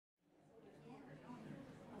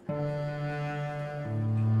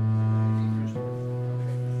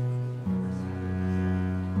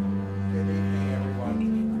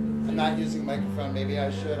not using a microphone. Maybe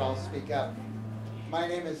I should. I'll speak up. My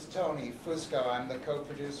name is Tony Fusco. I'm the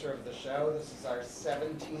co-producer of the show. This is our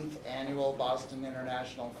 17th annual Boston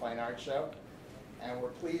International Fine Arts Show. And we're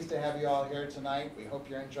pleased to have you all here tonight. We hope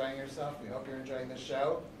you're enjoying yourself. We hope you're enjoying the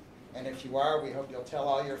show. And if you are, we hope you'll tell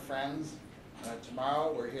all your friends.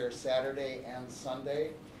 Tomorrow, we're here Saturday and Sunday.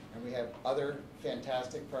 And we have other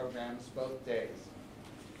fantastic programs both days.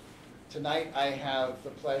 Tonight, I have the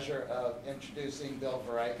pleasure of introducing Bill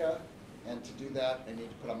Vareika, and to do that, I need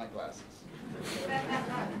to put on my glasses.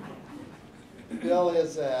 Bill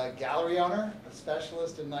is a gallery owner, a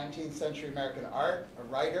specialist in 19th century American art, a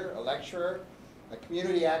writer, a lecturer, a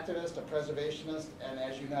community activist, a preservationist, and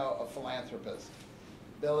as you know, a philanthropist.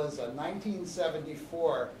 Bill is a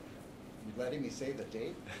 1974, you letting me say the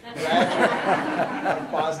date? Graduate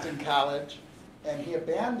of Boston College. And he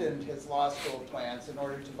abandoned his law school plans in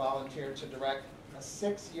order to volunteer to direct a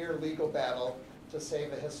 6-year legal battle to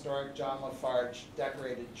save a historic John LaFarge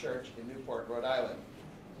decorated church in Newport, Rhode Island.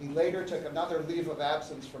 He later took another leave of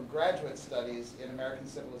absence from graduate studies in American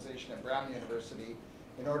Civilization at Brown University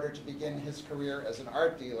in order to begin his career as an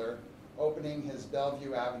art dealer, opening his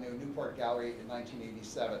Bellevue Avenue Newport Gallery in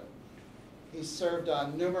 1987. He served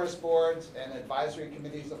on numerous boards and advisory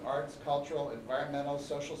committees of arts, cultural, environmental,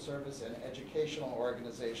 social service, and educational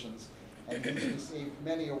organizations, and he's received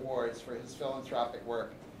many awards for his philanthropic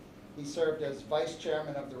work. He served as vice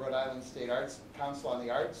chairman of the Rhode Island State Arts Council on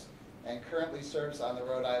the Arts, and currently serves on the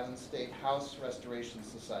Rhode Island State House Restoration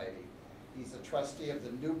Society. He's a trustee of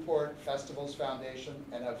the Newport Festivals Foundation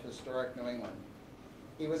and of Historic New England.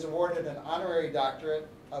 He was awarded an honorary doctorate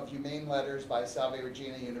of Humane Letters by Salve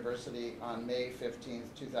Regina University on May 15,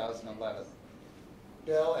 2011.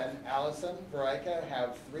 Bill and Allison Vareika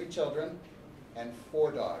have 3 children and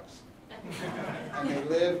 4 dogs. And they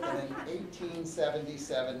live in an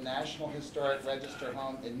 1877 National Historic Register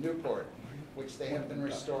home in Newport, which they have been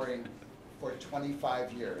restoring for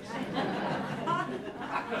 25 years.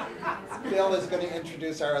 Bill is going to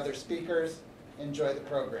introduce our other speakers. Enjoy the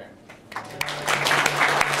program.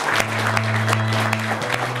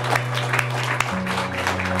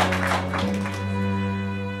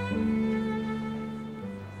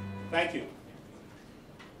 Thank you.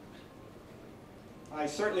 I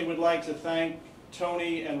certainly would like to thank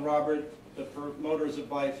Tony and Robert, the promoters of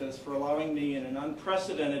BIFAS, for allowing me in an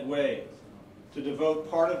unprecedented way to devote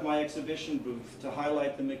part of my exhibition booth to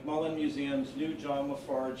highlight the McMullen Museum's new John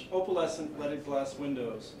LaFarge opalescent leaded glass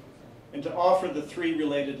windows and to offer the 3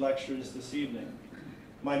 related lectures this evening.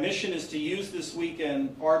 My mission is to use this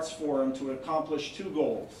weekend Arts Forum to accomplish 2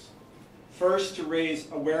 goals. First, to raise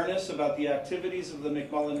awareness about the activities of the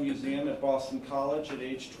McMullen Museum at Boston College at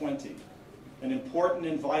age 20, an important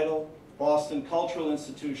and vital Boston cultural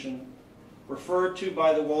institution referred to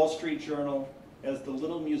by the Wall Street Journal as the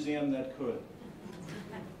little museum that could,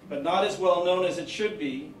 but not as well known as it should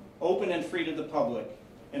be, open and free to the public,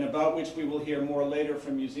 and about which we will hear more later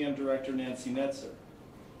from Museum Director Nancy Netzer.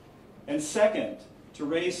 And second, to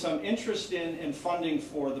raise some interest in and funding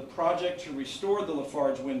for the project to restore the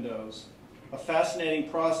LaFarge windows, a fascinating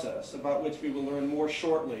process about which we will learn more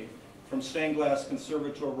shortly from stained glass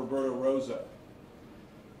conservator Roberto Rosa.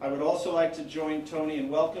 I would also like to join Tony in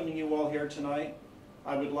welcoming you all here tonight.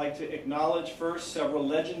 I would like to acknowledge first several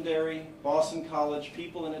legendary Boston College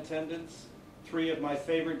people in attendance, 3 of my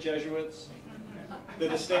favorite Jesuits, the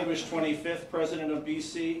distinguished 25th President of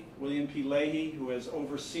BC, William P. Leahy, who has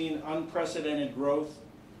overseen unprecedented growth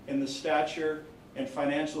in the stature and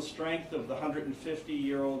financial strength of the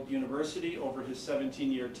 150-year-old university over his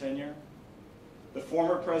 17-year tenure, the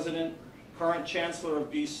former president, current chancellor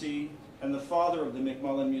of BC, and the father of the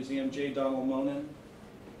McMullen Museum, J. Donald Monin,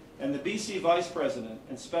 and the BC vice president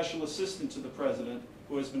and special assistant to the president,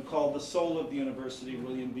 who has been called the soul of the university,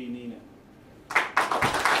 William B. Neenan.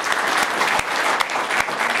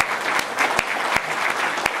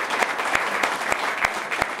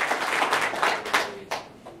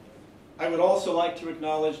 I would also like to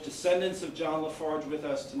acknowledge descendants of John LaFarge with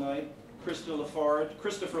us tonight,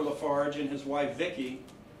 Christopher LaFarge and his wife Vicky,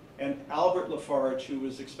 and Albert LaFarge, who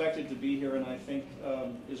was expected to be here and I think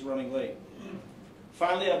is running late.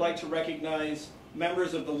 Finally, I'd like to recognize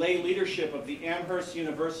members of the lay leadership of the Amherst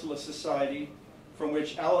Universalist Society, from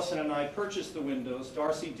which Allison and I purchased the windows,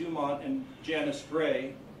 Darcy Dumont and Janice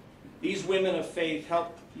Gray. These women of faith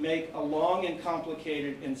helped make a long and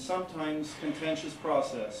complicated and sometimes contentious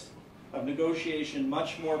process of negotiation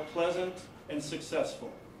much more pleasant and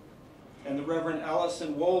successful. And the Reverend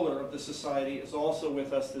Allison Wohler of the Society is also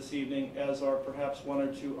with us this evening, as are perhaps 1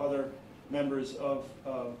 or 2 other members of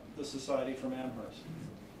the Society from Amherst.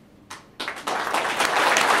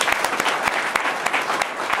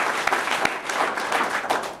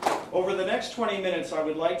 Over the next 20 minutes, I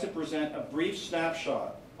would like to present a brief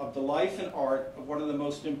snapshot of the life and art of one of the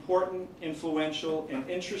most important, influential, and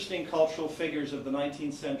interesting cultural figures of the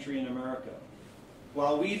 19th century in America,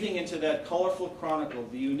 while weaving into that colorful chronicle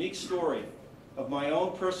the unique story of my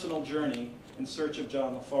own personal journey in search of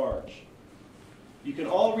John LaFarge. You can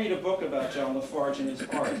all read a book about John LaFarge and his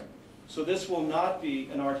art, so this will not be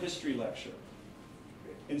an art history lecture.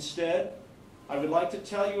 Instead, I would like to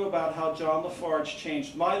tell you about how John LaFarge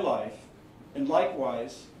changed my life, and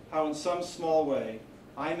likewise, how in some small way,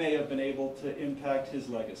 I may have been able to impact his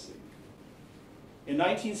legacy. In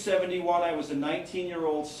 1971, I was a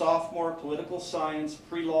 19-year-old sophomore political science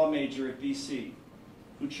pre-law major at BC,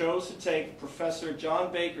 who chose to take Professor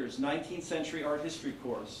John Baker's 19th century art history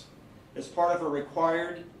course as part of a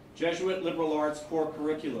required Jesuit liberal arts core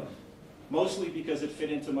curriculum, mostly because it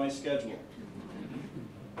fit into my schedule.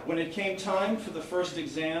 When it came time for the first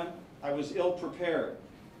exam, I was ill-prepared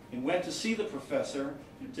and went to see the professor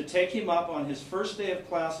to take him up on his first day of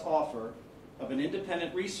class offer of an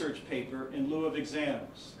independent research paper in lieu of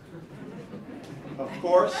exams. Of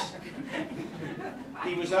course,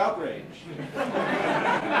 he was outraged.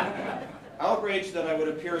 Outraged that I would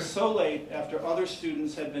appear so late after other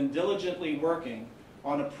students had been diligently working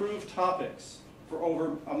on approved topics for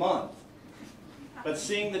over a month. But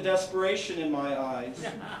seeing the desperation in my eyes,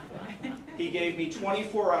 he gave me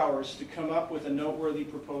 24 hours to come up with a noteworthy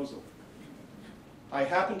proposal. I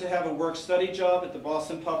happened to have a work-study job at the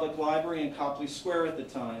Boston Public Library in Copley Square at the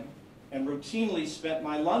time, and routinely spent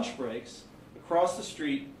my lunch breaks across the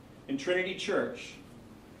street in Trinity Church,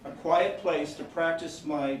 a quiet place to practice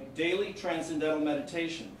my daily transcendental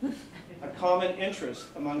meditation, a common interest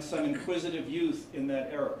among some inquisitive youth in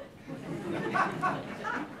that era.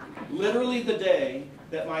 Literally the day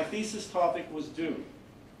that my thesis topic was due,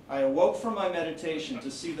 I awoke from my meditation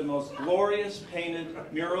to see the most glorious painted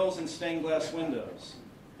murals and stained glass windows,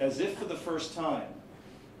 as if for the first time,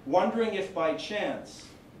 wondering if by chance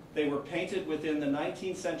they were painted within the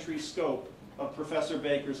 19th century scope of Professor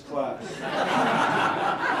Baker's class.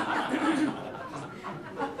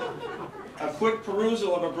 A quick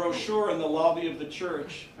perusal of a brochure in the lobby of the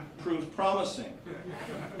church proved promising,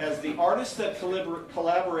 as the artist that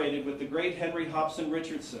collaborated with the great Henry Hobson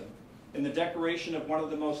Richardson in the decoration of one of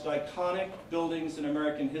the most iconic buildings in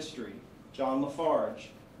American history, John LaFarge,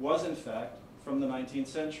 was in fact from the 19th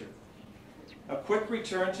century. A quick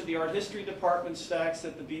return to the art history department stacks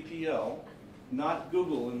at the BPL, not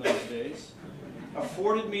Google in those days,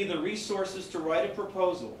 afforded me the resources to write a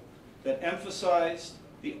proposal that emphasized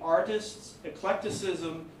the artist's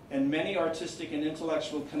eclecticism and many artistic and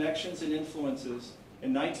intellectual connections and influences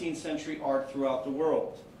in 19th century art throughout the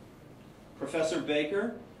world. Professor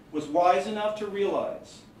Baker was wise enough to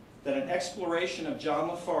realize that an exploration of John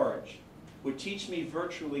LaFarge would teach me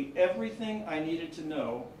virtually everything I needed to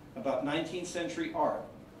know about 19th century art,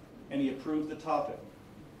 and he approved the topic,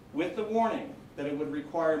 with the warning that it would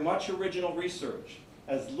require much original research,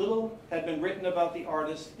 as little had been written about the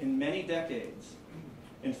artist in many decades.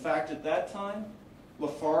 In fact, at that time,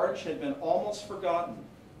 LaFarge had been almost forgotten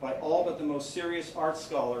by all but the most serious art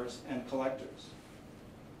scholars and collectors.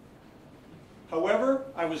 However,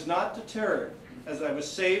 I was not deterred, as I was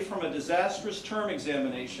saved from a disastrous term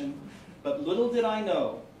examination, but little did I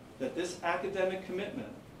know that this academic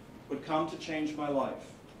commitment would come to change my life.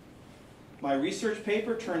 My research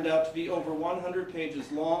paper turned out to be over 100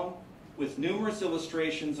 pages long, with numerous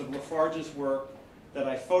illustrations of LaFarge's work that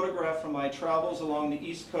I photographed from my travels along the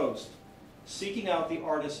East Coast, seeking out the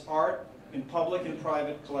artist's art in public and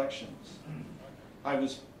private collections. I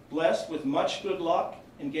was blessed with much good luck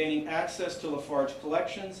in gaining access to LaFarge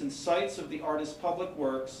collections and sites of the artist's public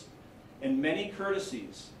works, and many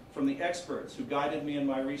courtesies from the experts who guided me in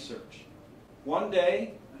my research. One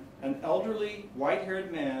day, an elderly,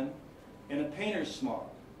 white-haired man in a painter's smock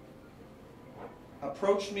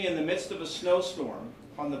approached me in the midst of a snowstorm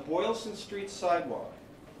on the Boylston Street sidewalk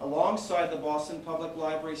alongside the Boston Public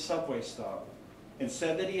Library subway stop, and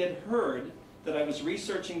said that he had heard that I was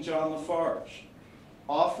researching John LaFarge,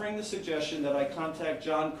 offering the suggestion that I contact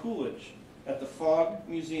John Coolidge at the Fogg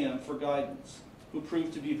Museum for guidance, who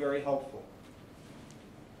proved to be very helpful.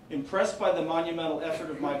 Impressed by the monumental effort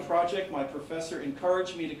of my project, my professor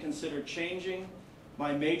encouraged me to consider changing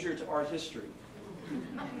my major to art history.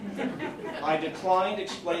 I declined,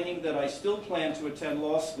 explaining that I still planned to attend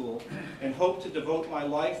law school and hoped to devote my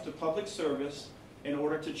life to public service in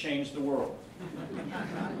order to change the world.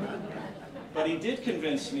 But he did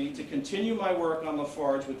convince me to continue my work on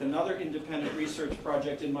LaFarge with another independent research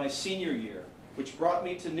project in my senior year, which brought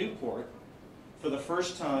me to Newport for the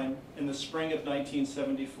first time in the spring of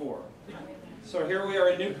 1974. So here we are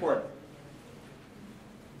in Newport.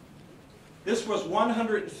 This was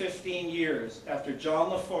 115 years after John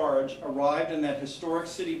Lafarge arrived in that historic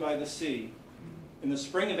city by the sea in the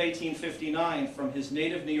spring of 1859 from his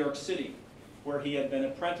native New York City, where he had been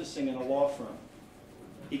apprenticing in a law firm.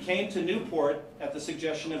 He came to Newport at the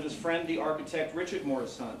suggestion of his friend, the architect Richard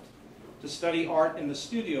Morris Hunt, to study art in the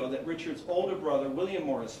studio that Richard's older brother, William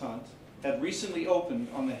Morris Hunt, had recently opened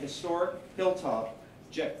on the historic hilltop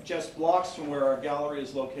just blocks from where our gallery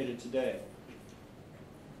is located today.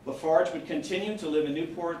 Lafarge would continue to live in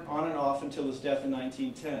Newport on and off until his death in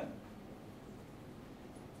 1910.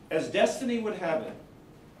 As destiny would have it,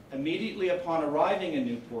 immediately upon arriving in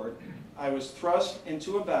Newport, I was thrust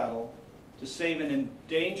into a battle to save an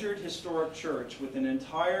endangered historic church with an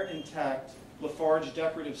entire intact Lafarge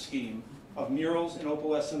decorative scheme of murals and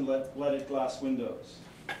opalescent leaded glass windows.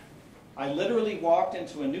 I literally walked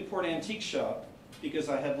into a Newport antique shop because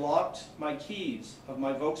I had locked my keys of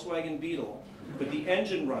my Volkswagen Beetle with the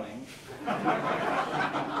engine running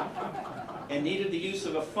and needed the use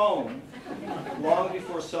of a phone long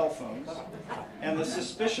before cell phones, and the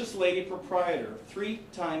suspicious lady proprietor, 3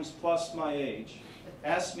 times plus my age,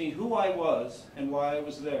 asked me who I was and why I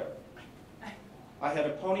was there. I had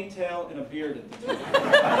a ponytail and a beard at the time.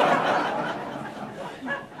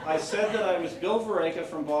 I said that I was Bill Vareika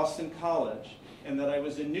from Boston College and that I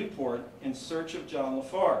was in Newport in search of John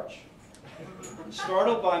Lafarge.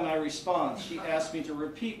 Startled by my response, she asked me to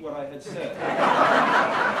repeat what I had said.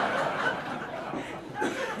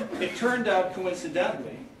 It turned out,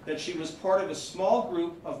 coincidentally, that she was part of a small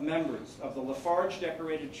group of members of the Lafarge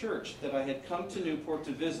decorated church that I had come to Newport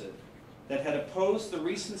to visit, that had opposed the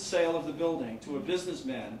recent sale of the building to a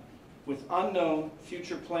businessman with unknown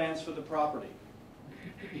future plans for the property.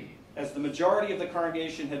 As the majority of the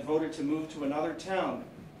congregation had voted to move to another town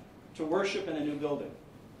to worship in a new building.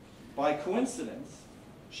 By coincidence,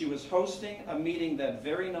 she was hosting a meeting that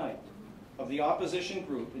very night of the opposition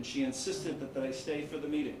group, and she insisted that I stay for the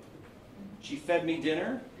meeting. She fed me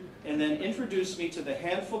dinner and then introduced me to the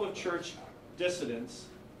handful of church dissidents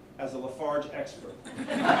as a Lafarge expert.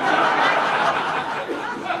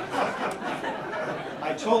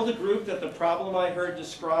 I told the group that the problem I heard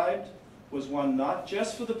described was one not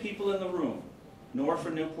just for the people in the room, nor for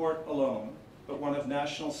Newport alone, but one of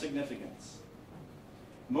national significance.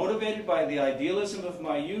 Motivated by the idealism of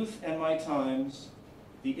my youth and my times,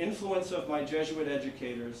 the influence of my Jesuit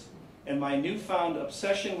educators, and my newfound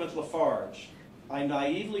obsession with Lafarge, I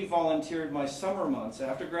naively volunteered my summer months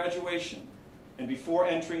after graduation and before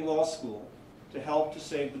entering law school to help to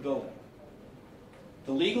save the building.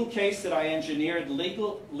 The legal case that I engineered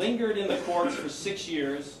lingered in the courts for 6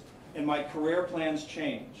 years, and my career plans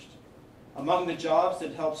changed. Among the jobs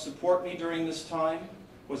that helped support me during this time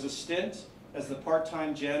was a stint as the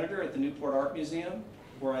part-time janitor at the Newport Art Museum,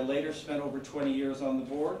 where I later spent over 20 years on the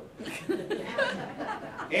board,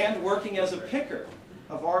 and working as a picker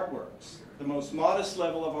of artworks, the most modest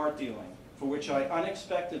level of art dealing, for which I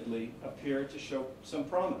unexpectedly appeared to show some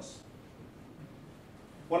promise.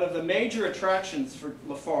 One of the major attractions for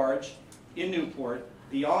Lafarge in Newport,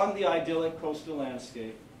 beyond the idyllic coastal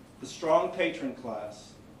landscape, the strong patron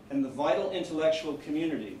class, and the vital intellectual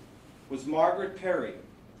community, was Margaret Perry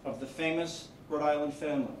of the famous Rhode Island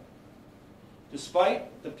family.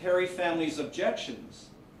 Despite the Perry family's objections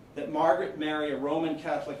that Margaret marry a Roman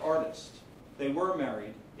Catholic artist, they were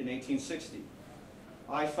married in 1860.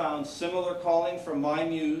 I found similar calling from my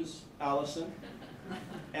muse, Allison,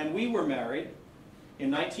 and we were married in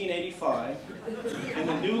 1985 in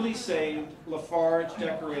the newly saved Lafarge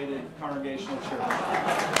decorated Congregational Church.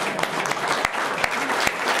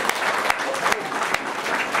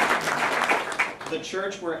 The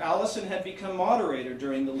church where Allison had become moderator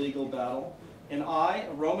during the legal battle, and I,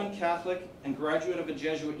 a Roman Catholic and graduate of a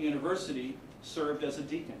Jesuit university, served as a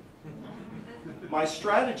deacon. My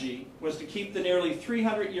strategy was to keep the nearly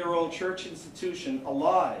 300-year-old church institution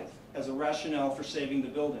alive as a rationale for saving the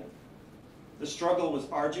building. The struggle was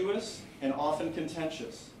arduous and often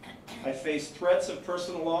contentious. I faced threats of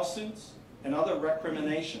personal lawsuits and other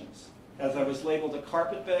recriminations, as I was labeled a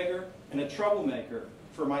carpetbagger and a troublemaker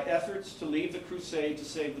for my efforts to lead the crusade to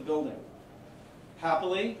save the building.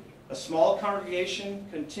 Happily, a small congregation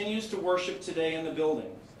continues to worship today in the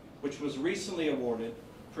building, which was recently awarded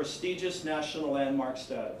prestigious national landmark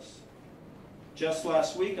status. Just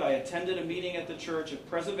last week, I attended a meeting at the church of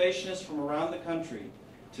preservationists from around the country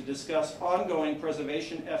to discuss ongoing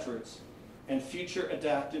preservation efforts and future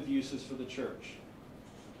adaptive uses for the church.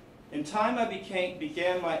 In time, I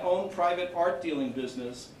began my own private art dealing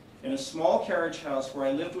business in a small carriage house where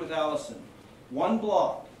I lived with Allison, 1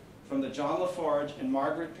 block from the John Lafarge and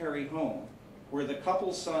Margaret Perry home, where the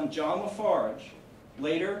couple's son, John Lafarge,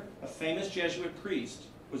 later a famous Jesuit priest,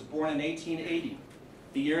 was born in 1880,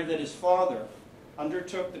 the year that his father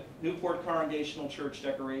undertook the Newport Congregational Church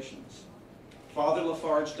decorations. Father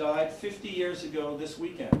Lafarge died 50 years ago this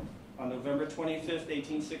weekend, on November 25th,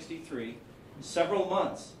 1863, several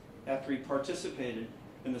months after he participated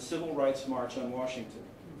in the Civil Rights March on Washington.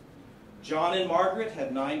 John and Margaret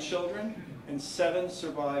had 9 children, and 7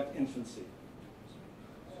 survived infancy.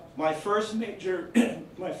 My first major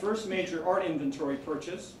art inventory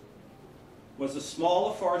purchase was a small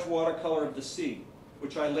Lafarge watercolor of the sea,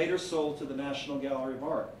 which I later sold to the National Gallery of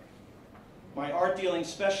Art. My art dealing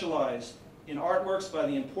specialized in artworks by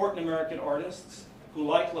the important American artists who,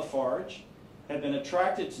 like Lafarge, had been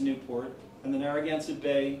attracted to Newport and the Narragansett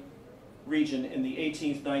Bay region in the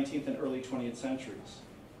 18th, 19th, and early 20th centuries.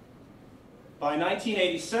 By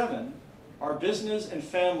 1987, our business and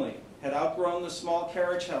family had outgrown the small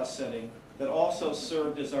carriage house setting that also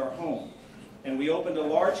served as our home, and we opened a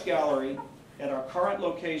large gallery at our current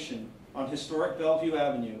location on historic Bellevue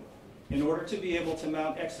Avenue in order to be able to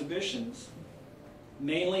mount exhibitions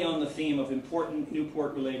mainly on the theme of important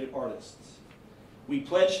Newport-related artists. We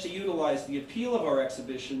pledged to utilize the appeal of our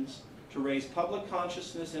exhibitions to raise public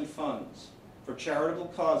consciousness and funds for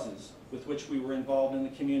charitable causes with which we were involved in the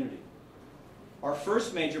community. Our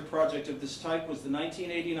first major project of this type was the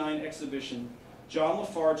 1989 exhibition, John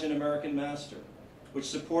Lafarge, an American Master, which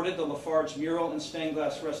supported the Lafarge mural and stained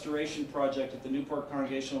glass restoration project at the Newport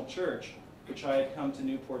Congregational Church, which I had come to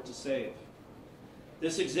Newport to save.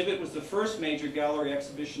 This exhibit was the first major gallery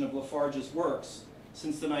exhibition of Lafarge's works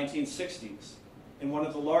since the 1960s, and one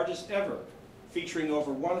of the largest ever, featuring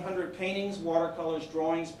over 100 paintings, watercolors,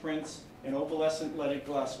 drawings, prints, and opalescent leaded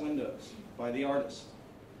glass windows by the artist.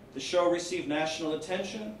 The show received national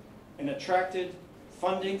attention and attracted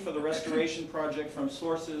funding for the restoration project from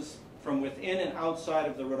sources from within and outside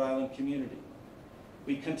of the Rhode Island community.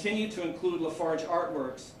 We continue to include Lafarge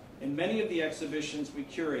artworks in many of the exhibitions we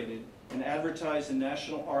curated and advertised in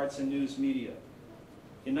national arts and news media.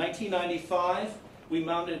 In 1995, we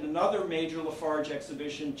mounted another major Lafarge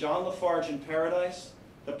exhibition, John Lafarge in Paradise,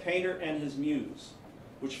 the Painter and His Muse,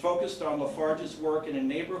 which focused on Lafarge's work in a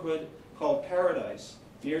neighborhood called Paradise,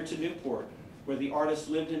 near to Newport, where the artist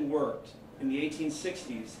lived and worked in the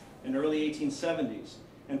 1860s and early 1870s,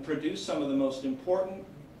 and produced some of the most important,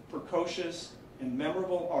 precocious, and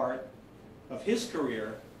memorable art of his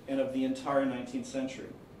career and of the entire 19th century.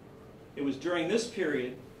 It was during this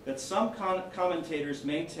period that some commentators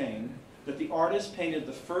maintain that the artist painted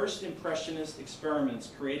the first Impressionist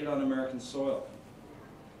experiments created on American soil.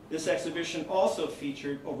 This exhibition also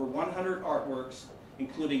featured over 100 artworks,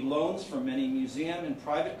 including loans from many museum and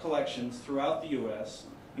private collections throughout the U.S.,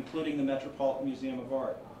 including the Metropolitan Museum of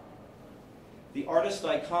Art. The artist's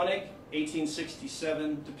iconic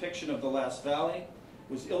 1867 depiction of the Last Valley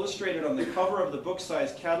was illustrated on the cover of the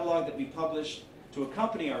book-sized catalog that we published to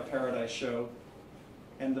accompany our Paradise show,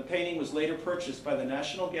 and the painting was later purchased by the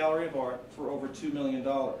National Gallery of Art for over $2 million.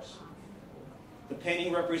 The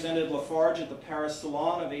painting represented Lafarge at the Paris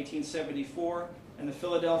Salon of 1874 and the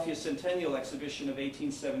Philadelphia Centennial Exhibition of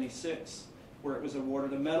 1876, where it was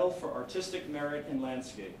awarded a medal for artistic merit in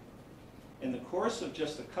landscape. In the course of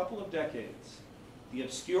just a couple of decades, the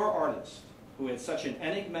obscure artist, who had such an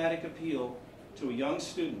enigmatic appeal to a young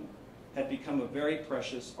student, had become a very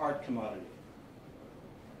precious art commodity.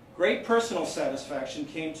 Great personal satisfaction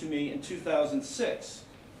came to me in 2006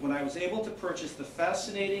 when I was able to purchase the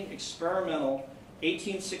fascinating experimental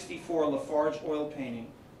 1864 Lafarge oil painting,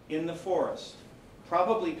 In the Forest,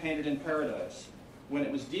 probably painted in Paradise, when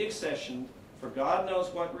it was deaccessioned, for God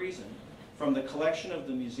knows what reason, from the collection of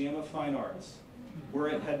the Museum of Fine Arts, where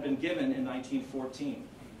it had been given in 1914.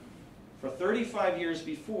 For 35 years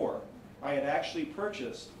before, I had actually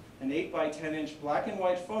purchased an 8 by 10 inch black and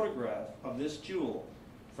white photograph of this jewel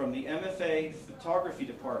from the MFA photography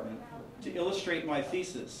department to illustrate my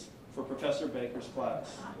thesis for Professor Baker's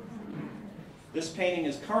class. This painting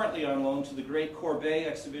is currently on loan to the Great Courbet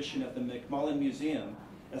exhibition at the McMullen Museum,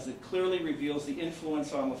 as it clearly reveals the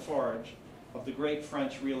influence on Lafarge of the great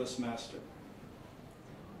French realist master.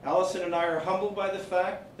 Allison and I are humbled by the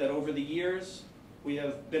fact that over the years we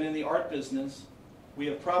have been in the art business, we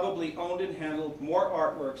have probably owned and handled more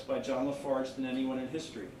artworks by John Lafarge than anyone in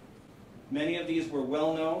history. Many of these were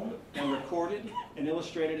well known and recorded and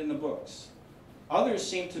illustrated in the books. Others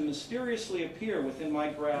seem to mysteriously appear within my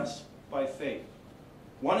grasp by fate.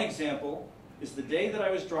 One example is the day that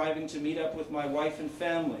I was driving to meet up with my wife and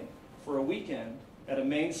family for a weekend at a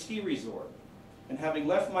Maine ski resort, and having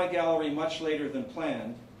left my gallery much later than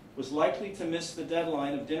planned, was likely to miss the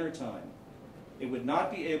deadline of dinner time. it would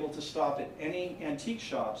not be able to stop at any antique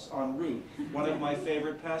shops en route, one of my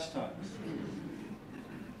favorite pastimes.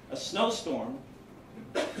 A snowstorm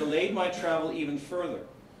delayed my travel even further,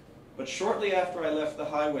 but shortly after I left the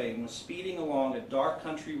highway and was speeding along a dark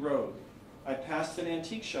country road, I passed an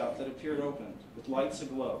antique shop that appeared open, with lights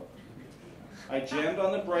aglow. I jammed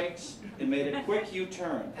on the brakes and made a quick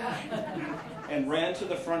U-turn and ran to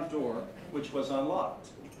the front door, which was unlocked.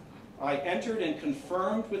 I entered and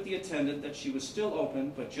confirmed with the attendant that she was still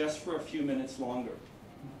open, but just for a few minutes longer.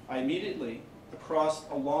 I immediately, across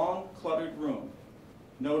a long, cluttered room,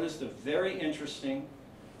 noticed a very interesting,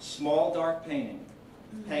 small, dark painting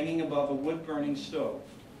hanging above a wood-burning stove.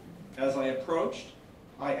 As I approached,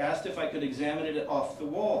 I asked if I could examine it off the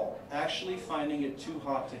wall, actually finding it too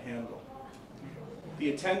hot to handle. The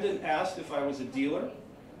attendant asked if I was a dealer,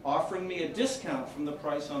 offering me a discount from the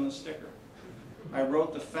price on the sticker. I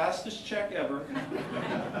wrote the fastest check ever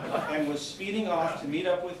and was speeding off to meet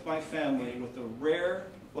up with my family with a rare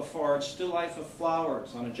Lafarge still life of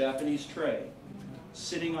flowers on a Japanese tray,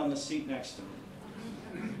 sitting on the seat next to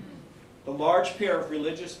me. The large pair of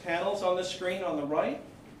religious panels on the screen on the right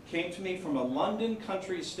came to me from a London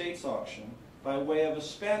country estates auction by way of a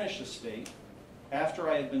Spanish estate after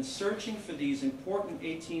I had been searching for these important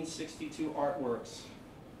 1862 artworks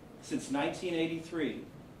since 1983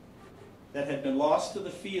 that had been lost to the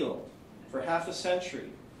field for half a century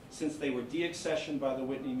since they were deaccessioned by the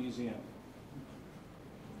Whitney Museum.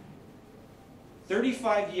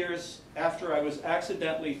 35 years after I was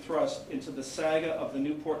accidentally thrust into the saga of the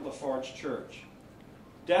Newport Lafarge Church,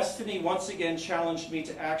 destiny once again challenged me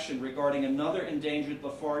to action regarding another endangered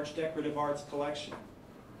Lafarge decorative arts collection.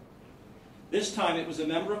 This time it was a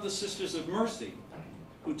member of the Sisters of Mercy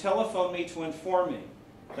who telephoned me to inform me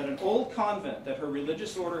that an old convent that her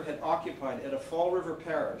religious order had occupied at a Fall River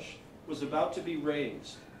parish was about to be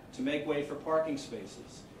razed to make way for parking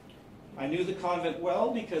spaces. I knew the convent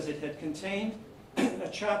well because it had contained a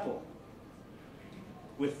chapel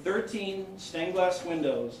with 13 stained glass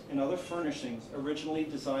windows and other furnishings originally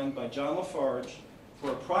designed by John Lafarge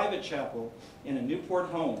for a private chapel in a Newport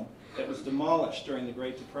home that was demolished during the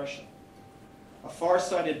Great Depression. A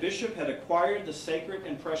far-sighted bishop had acquired the sacred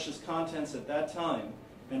and precious contents at that time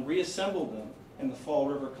and reassembled them in the Fall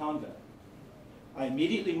River Convent. I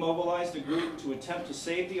immediately mobilized a group to attempt to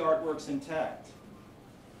save the artworks intact,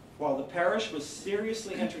 while the parish was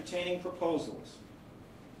seriously entertaining proposals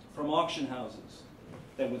from auction houses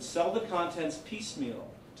that would sell the contents piecemeal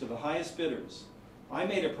to the highest bidders. I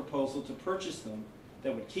made a proposal to purchase them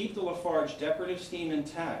that would keep the Lafarge decorative scheme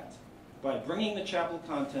intact by bringing the chapel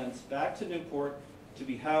contents back to Newport to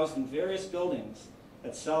be housed in various buildings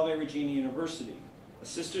at Salve Regina University, a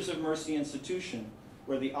Sisters of Mercy institution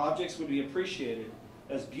where the objects would be appreciated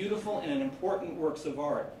as beautiful and important works of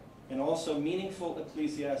art and also meaningful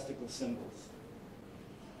ecclesiastical symbols.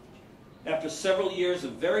 After several years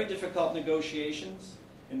of very difficult negotiations,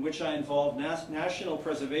 in which I involved national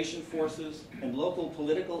preservation forces and local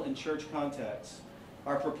political and church contacts,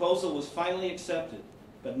 our proposal was finally accepted,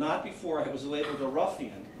 but not before I was labeled a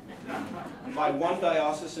ruffian by one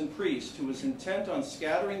diocesan priest who was intent on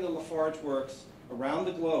scattering the Lafarge works around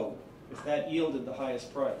the globe if that yielded the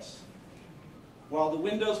highest price. While the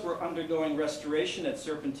windows were undergoing restoration at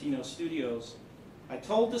Serpentino Studios, I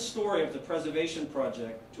told the story of the preservation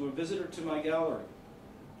project to a visitor to my gallery,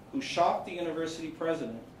 who shocked the university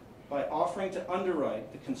president by offering to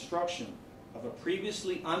underwrite the construction of a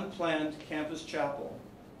previously unplanned campus chapel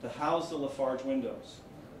to house the Lafarge windows.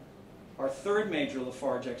 Our third major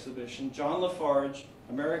Lafarge exhibition, John Lafarge,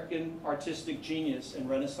 American Artistic Genius and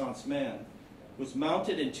Renaissance Man, was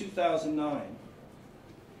mounted in 2009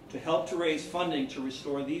 to help to raise funding to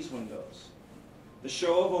restore these windows. The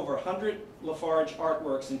show of over 100 Lafarge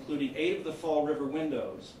artworks, including 8 of the Fall River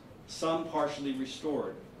windows, some partially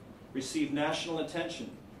restored, received national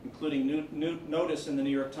attention, including notice in the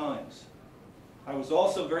New York Times. I was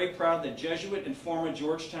also very proud that Jesuit and former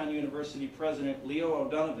Georgetown University President Leo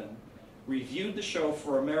O'Donovan reviewed the show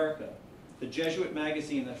for America, the Jesuit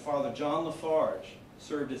magazine that Father John Lafarge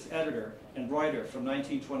served as editor and writer from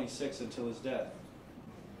 1926 until his death.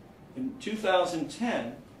 In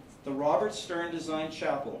 2010, the Robert Stern designed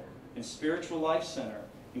chapel and Spiritual Life Center,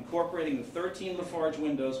 incorporating the 13 Lafarge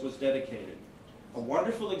windows, was dedicated. A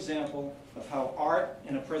wonderful example of how art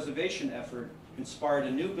and a preservation effort inspired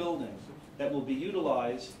a new building that will be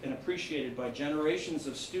utilized and appreciated by generations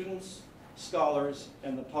of students, scholars,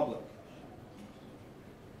 and the public.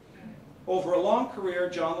 Over a long career,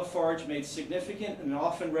 John Lafarge made significant and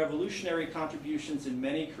often revolutionary contributions in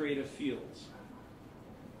many creative fields.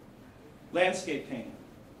 Landscape painting,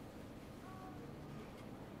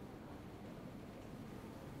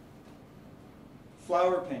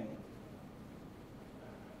 flower painting,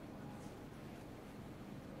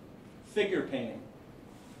 figure painting,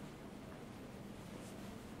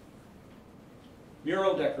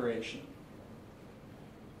 mural decoration,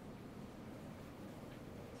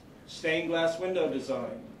 stained glass window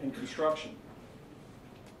design and construction,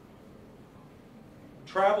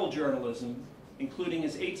 travel journalism, including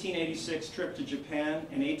his 1886 trip to Japan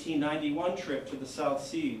and 1891 trip to the South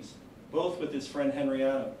Seas, both with his friend Henry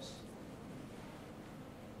Adams,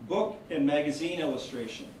 book and magazine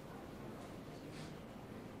illustration,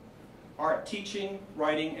 art teaching,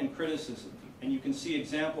 writing, and criticism. And you can see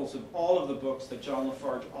examples of all of the books that John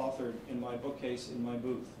LaFarge authored in my bookcase in my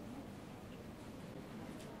booth.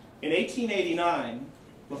 In 1889,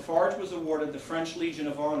 LaFarge was awarded the French Legion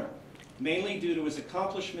of Honor, mainly due to his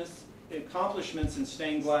accomplishments in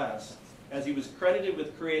stained glass, as he was credited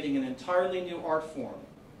with creating an entirely new art form,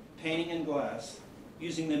 painting in glass,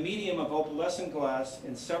 using the medium of opalescent glass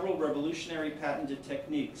and several revolutionary patented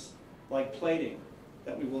techniques, like plating,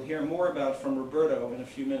 that we will hear more about from Roberto in a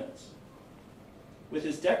few minutes. With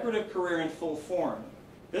his decorative career in full form,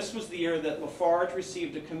 this was the year that LaFarge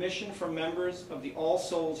received a commission from members of the All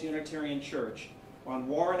Souls Unitarian Church on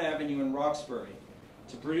Warren Avenue in Roxbury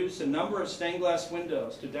to produce a number of stained glass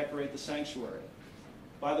windows to decorate the sanctuary.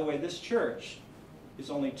 By the way, this church is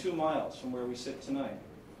only 2 miles from where we sit tonight.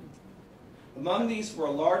 Among these were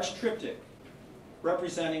a large triptych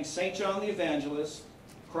representing St. John the Evangelist,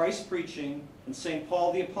 Christ preaching, and St.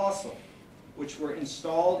 Paul the Apostle, which were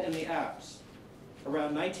installed in the apse.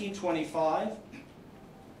 Around 1925,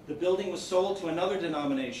 the building was sold to another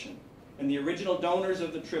denomination, and the original donors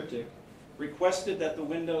of the triptych requested that the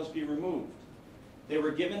windows be removed. They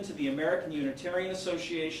were given to the American Unitarian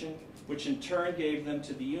Association, which in turn gave them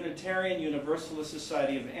to the Unitarian Universalist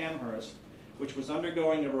Society of Amherst, which was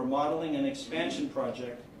undergoing a remodeling and expansion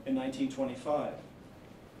project in 1925.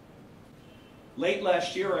 Late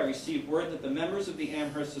last year, I received word that the members of the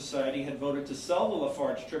Amherst Society had voted to sell the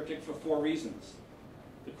LaFarge triptych for 4 reasons.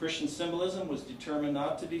 The Christian symbolism was determined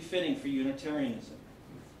not to be fitting for Unitarianism.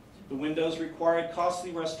 The windows required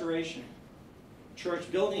costly restoration.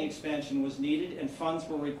 Church building expansion was needed and funds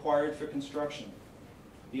were required for construction.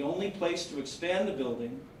 The only place to expand the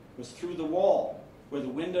building was through the wall where the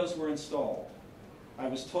windows were installed. I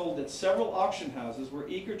was told that several auction houses were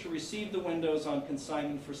eager to receive the windows on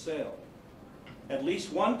consignment for sale. At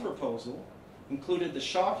least one proposal included the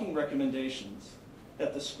shocking recommendations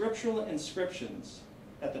that the scriptural inscriptions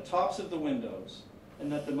at the tops of the windows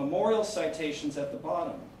and that the memorial citations at the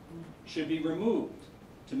bottom should be removed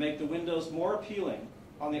to make the windows more appealing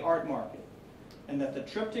on the art market, and that the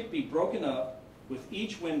triptych be broken up with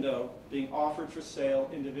each window being offered for sale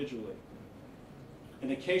individually. In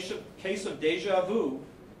the case of déjà vu,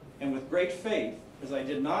 and with great faith, as I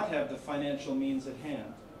did not have the financial means at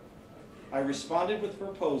hand, I responded with a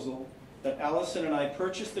proposal that Allison and I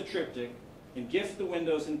purchase the triptych and gift the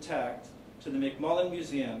windows intact to the McMullen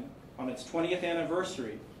Museum on its 20th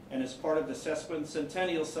anniversary and as part of the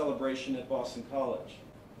sesquicentennial celebration at Boston College.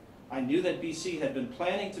 I knew that BC had been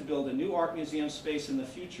planning to build a new art museum space in the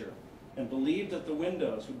future and believed that the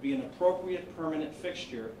windows would be an appropriate permanent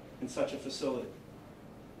fixture in such a facility.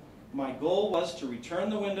 My goal was to return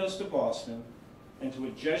the windows to Boston and to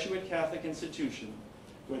a Jesuit Catholic institution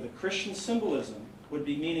where the Christian symbolism would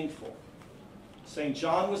be meaningful. St.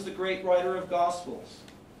 John was the great writer of Gospels,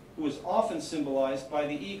 who is often symbolized by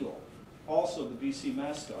the eagle, also the BC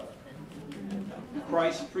mascot.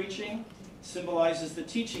 Christ's preaching symbolizes the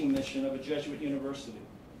teaching mission of a Jesuit university.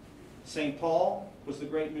 St. Paul was the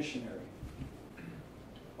great missionary.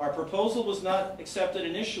 Our proposal was not accepted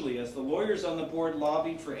initially, as the lawyers on the board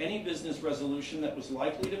lobbied for any business resolution that was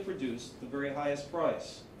likely to produce the very highest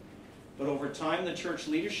price. But over time, the church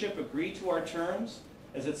leadership agreed to our terms,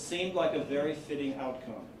 as it seemed like a very fitting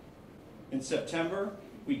outcome. In September,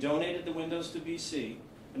 we donated the windows to BC,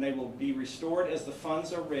 and they will be restored as the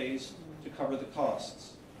funds are raised to cover the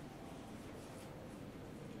costs.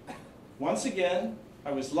 Once again,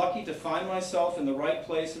 I was lucky to find myself in the right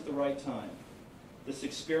place at the right time. This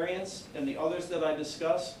experience and the others that I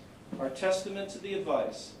discuss are testament to the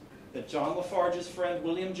advice that John LaFarge's friend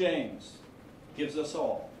William James gives us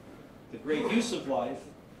all. The great use of life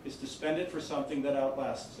is to spend it for something that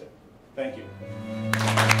outlasts it. Thank you.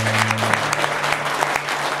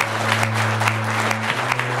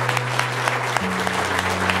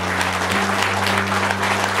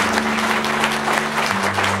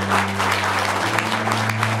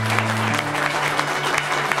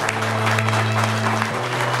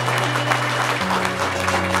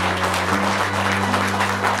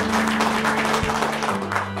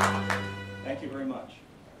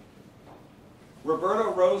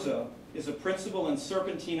 principal in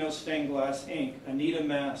Serpentino Stained Glass, Inc., Anita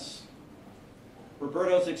Mass.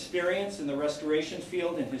 Roberto's experience in the restoration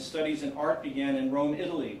field and his studies in art began in Rome,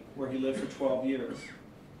 Italy, where he lived for 12 years.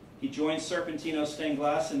 He joined Serpentino Stained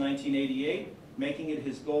Glass in 1988, making it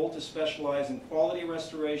his goal to specialize in quality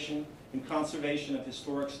restoration and conservation of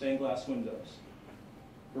historic stained glass windows.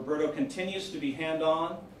 Roberto continues to be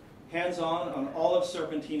hands-on on all of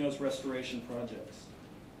Serpentino's restoration projects.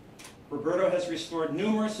 Roberto has restored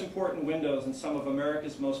numerous important windows in some of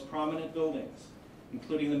America's most prominent buildings,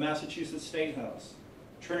 including the Massachusetts State House,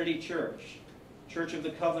 Trinity Church, Church of the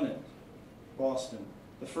Covenant, Boston,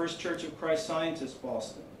 the First Church of Christ Scientists,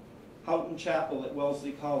 Boston, Houghton Chapel at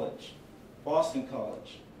Wellesley College, Boston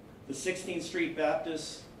College, the 16th Street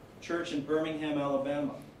Baptist Church in Birmingham,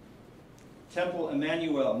 Alabama, Temple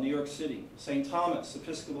Emmanuel, New York City, St. Thomas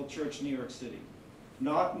Episcopal Church, New York City,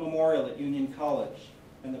 Knott Memorial at Union College,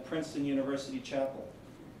 and the Princeton University Chapel.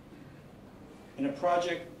 In a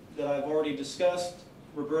project that I've already discussed,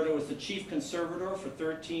 Roberto is the chief conservator for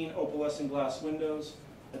 13 opalescent glass windows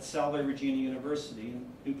at Salve Regina University in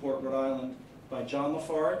Newport, Rhode Island, by John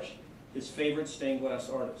Lafarge, his favorite stained glass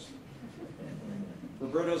artist.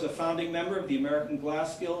 Roberto is a founding member of the American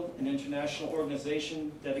Glass Guild, an international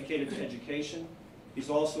organization dedicated to education.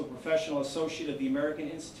 He's also a professional associate of the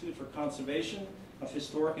American Institute for Conservation of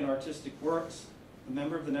Historic and Artistic Works, a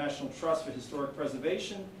member of the National Trust for Historic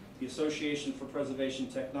Preservation, the Association for Preservation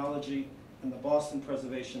Technology, and the Boston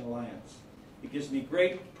Preservation Alliance. It gives me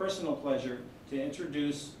great personal pleasure to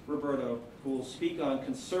introduce Roberto, who will speak on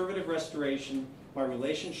conservative restoration, my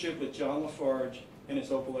relationship with John Lafarge, and his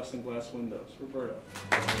opalescent glass windows. Roberto.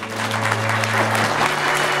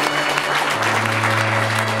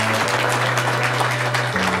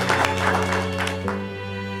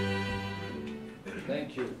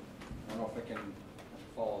 Thank you. I don't know if I can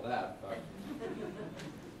follow that, but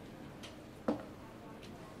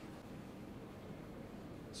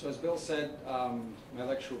so as Bill said, my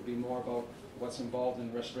lecture will be more about what's involved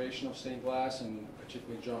in restoration of stained glass, and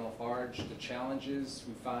particularly John Lafarge, the challenges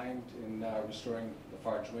we find in restoring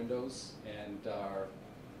Lafarge windows, and our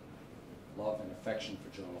love and affection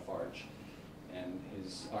for John Lafarge and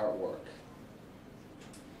his artwork.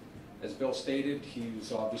 As Bill stated, he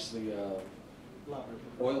was obviously a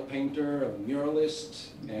oil painter, a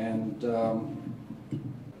muralist, and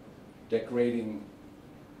decorating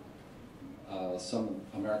some of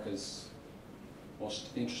America's most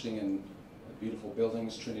interesting and beautiful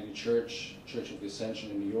buildings, Trinity Church, Church of the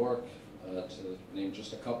Ascension in New York, to name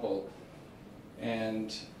just a couple.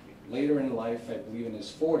 And later in life, I believe in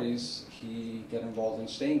his 40s, he got involved in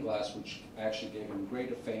stained glass, which actually gave him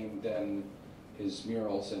greater fame than his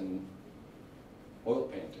murals and oil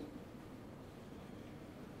painting.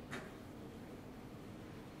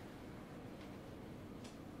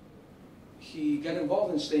 He got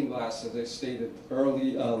involved in stained glass, as I stated,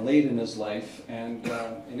 late in his life, and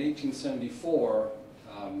in 1874,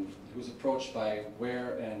 he was approached by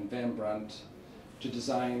Ware and Van Brunt to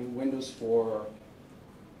design windows for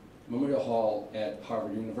Memorial Hall at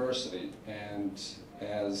Harvard University. And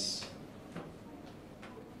as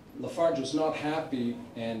Lafarge was not happy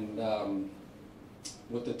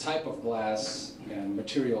with the type of glass and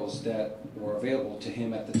materials that were available to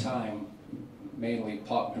him at the time, mainly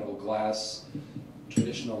pot metal glass,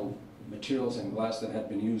 traditional materials and glass that had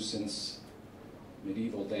been used since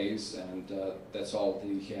medieval days, and that's all that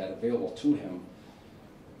he had available to him.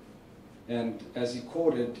 And as he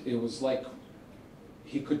quoted, it was like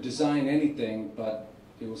he could design anything, but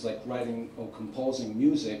it was like writing or composing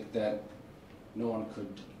music that no one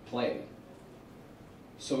could play.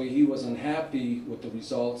 So he was unhappy with the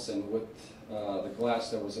results and with the glass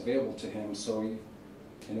that was available to him, so he,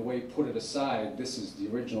 in a way, put it aside. This is the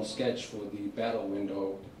original sketch for the battle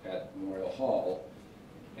window at Memorial Hall,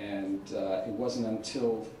 and it wasn't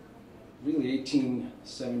until really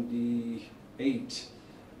 1878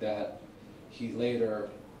 that he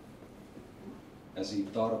later, as he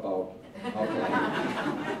thought about, okay,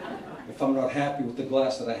 if I'm not happy with the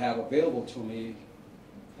glass that I have available to me,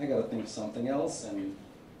 I got to think of something else, and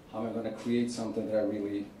how am I going to create something that I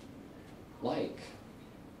really like?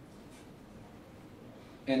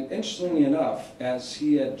 And interestingly enough, as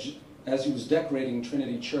he was decorating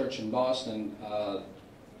Trinity Church in Boston,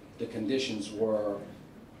 the conditions were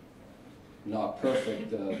not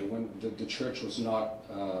perfect. The church was not,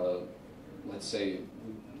 let's say,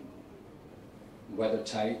 weather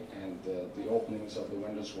tight, and the openings of the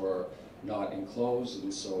windows were not enclosed,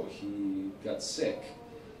 and so he got sick.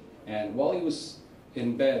 And while he was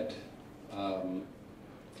in bed,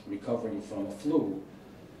 recovering from a flu,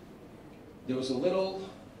 there was a little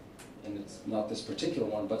and it's not this particular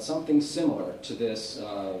one, but something similar to this,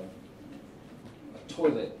 a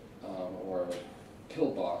toilet or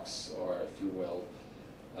pillbox, or if you will,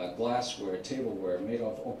 glassware, tableware made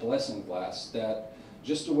of opalescent glass, that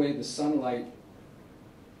just the way the sunlight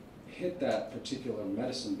hit that particular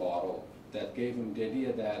medicine bottle, that gave him the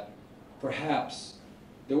idea that perhaps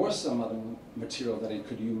there was some other material that he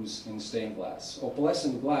could use in stained glass.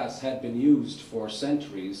 Opalescent glass had been used for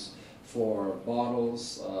centuries for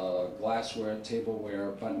bottles, glassware,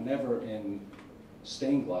 tableware, but never in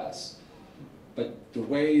stained glass. But the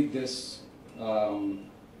way this, again,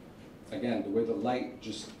 the way the light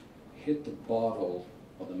just hit the bottle,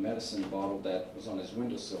 or the medicine bottle that was on his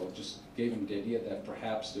windowsill, just gave him the idea that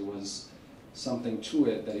perhaps there was something to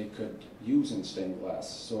it that he could use in stained glass.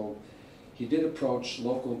 So he did approach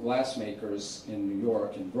local glass makers in New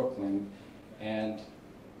York, in Brooklyn, and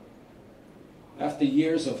after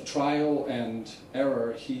years of trial and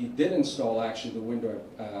error, he did install actually the window,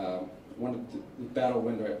 one of the battle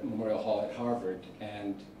window at Memorial Hall at Harvard,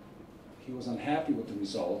 and he was unhappy with the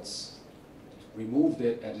results, removed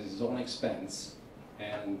it at his own expense,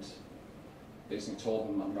 and basically told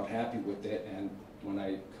him, I'm not happy with it, and when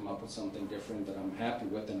I come up with something different that I'm happy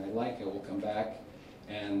with and I like, I will come back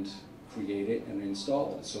and create it and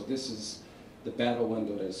install it. So this is the battle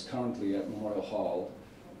window that is currently at Memorial Hall,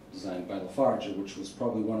 designed by Farge, which was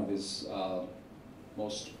probably one of his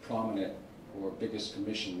most prominent or biggest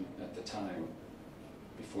commission at the time,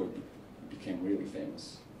 before he became really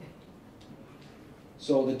famous.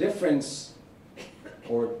 So the difference,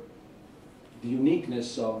 or the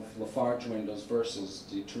uniqueness of Lafarge windows versus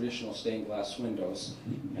the traditional stained glass windows,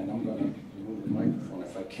 and I'm going to move the microphone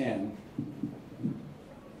if I can.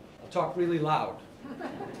 I'll talk really loud.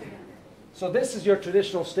 So this is your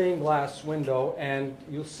traditional stained glass window, and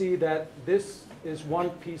you'll see that this is one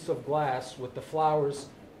piece of glass with the flowers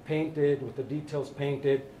painted, with the details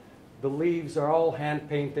painted. The leaves are all hand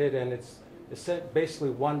painted, and it's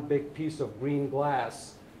basically one big piece of green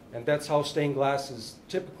glass. And that's how stained glass is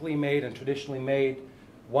typically made and traditionally made.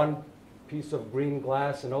 One piece of green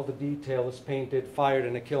glass, and all the detail is painted, fired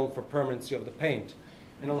in a kiln for permanency of the paint.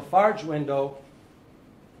 In a Lafarge window,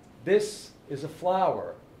 this is a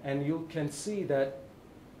flower, and you can see that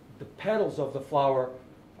the petals of the flower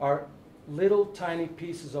are little tiny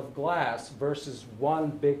pieces of glass versus one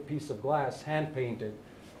big piece of glass, hand painted.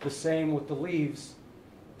 The same with the leaves.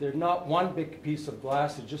 They're not one big piece of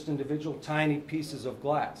glass, they're just individual tiny pieces of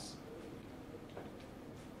glass.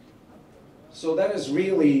 So that is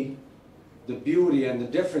really the beauty and the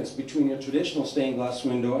difference between your traditional stained glass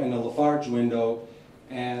window and a Lafarge window,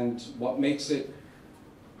 and what makes it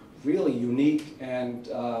really unique and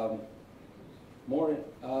more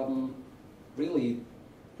really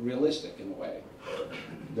realistic in a way.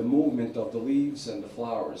 The movement of the leaves and the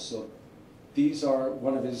flowers. So these are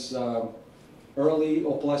one of his early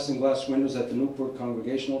opalescent glass windows at the Newport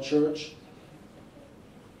Congregational Church.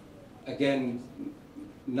 Again,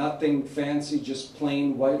 nothing fancy, just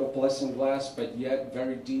plain white opalescent glass, but yet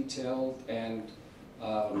very detailed and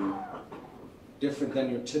different than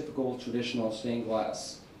your typical traditional stained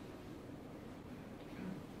glass.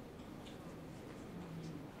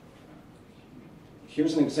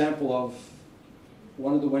 Here's an example of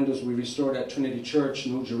one of the windows we restored at Trinity Church,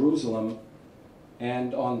 New Jerusalem,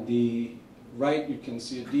 and on the right you can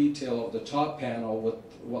see a detail of the top panel with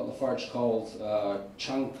what Lafarge called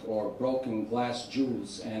chunk or broken glass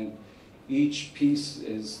jewels, and each piece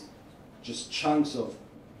is just chunks of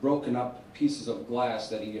broken up pieces of glass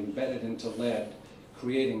that he embedded into lead,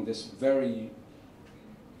 creating this very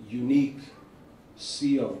unique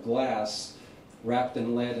sea of glass wrapped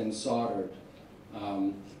in lead and soldered.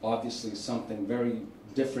 Obviously something very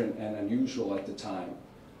different and unusual at the time.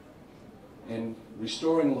 In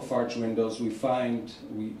restoring Lafarge windows, we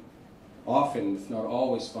often, if not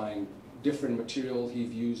always, find different material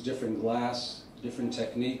he've used, different glass, different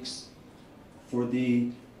techniques. For the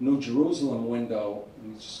New Jerusalem window, let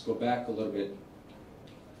me just go back a little bit.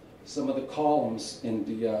 Some of the columns in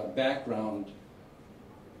the background,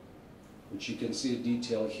 which you can see a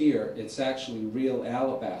detail here, it's actually real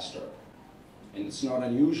alabaster. And it's not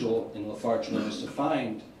unusual in Lafarge windows to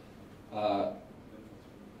find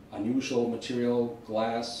unusual material,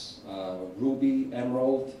 glass, ruby,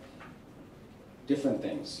 emerald, different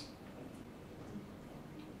things.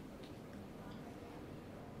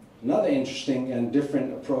 Another interesting and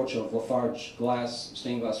different approach of Lafarge glass,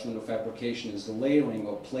 stained glass window fabrication is the layering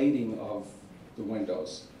or plating of the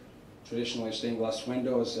windows. Traditionally, stained glass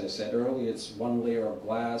windows, as I said earlier, it's one layer of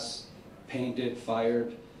glass, painted,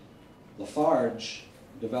 fired. Lafarge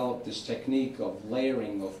developed this technique of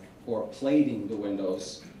layering or plating the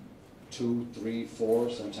windows 2, 3, 4,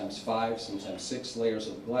 sometimes 5, sometimes 6 layers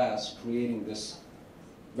of glass, creating this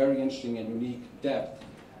very interesting and unique depth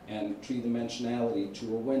and three-dimensionality to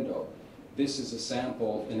a window. This is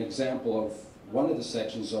an example of one of the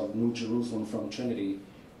sections of New Jerusalem from Trinity,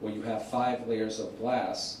 where you have 5 layers of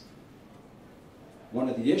glass. One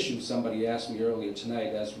of the issues somebody asked me earlier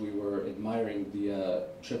tonight as we were admiring the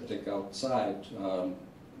triptych outside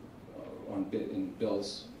in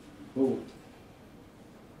Bill's booth,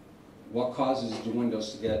 what causes the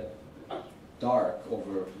windows to get dark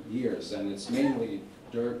over years? And it's mainly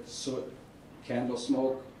dirt, soot, candle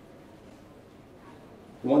smoke.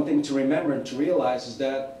 One thing to remember and to realize is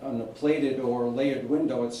that on a plated or layered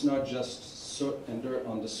window, it's not just soot and dirt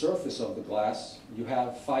on the surface of the glass. You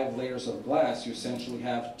have 5 layers of glass. You essentially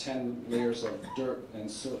have 10 layers of dirt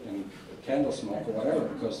and soot and candle smoke or whatever,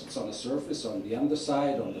 because it's on the surface, on the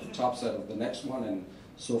underside, on the top side of the next one, and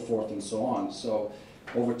so forth and so on. So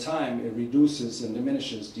over time, it reduces and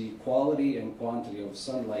diminishes the quality and quantity of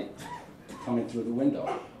sunlight coming through the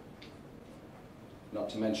window. Not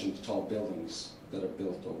to mention the tall buildings that are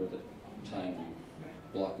built over the time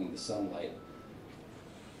blocking the sunlight.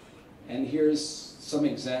 And here's some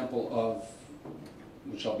example of,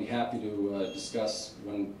 which I'll be happy to discuss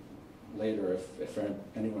when later if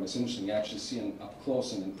anyone is interested, actually seeing up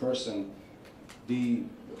close and in person the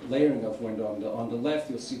layering of window. On the left,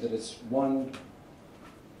 you'll see that it's one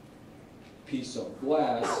piece of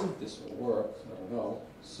glass. This will work, I don't know.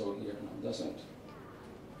 So here, no, it doesn't.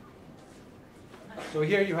 So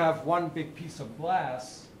here you have one big piece of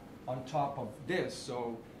glass on top of this.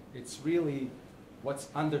 So it's really what's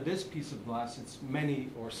under this piece of glass. It's many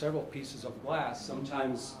or several pieces of glass,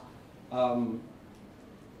 sometimes 4,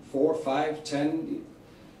 5, 10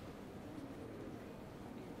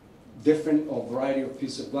 different or variety of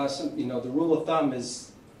pieces of glass. You know, the rule of thumb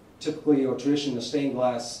is typically or traditionally in stained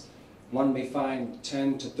glass, one may find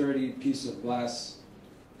 10 to 30 pieces of glass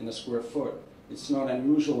in a square foot. It's not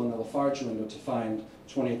unusual in a Farge window to find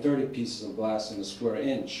 20 or 30 pieces of glass in a square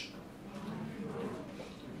inch.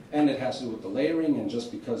 And it has to do with the layering, and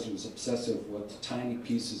just because he was obsessive with tiny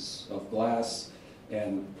pieces of glass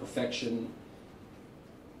and perfection.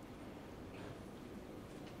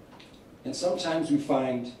 And sometimes we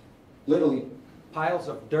find literally piles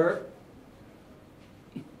of dirt,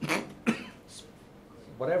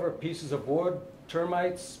 whatever, pieces of wood,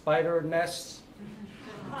 termites, spider nests.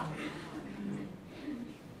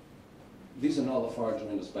 These are not Farge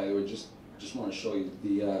windows, by the way. Just want to show you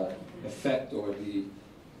the effect or the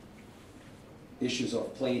issues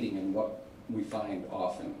of plating and what we find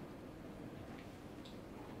often.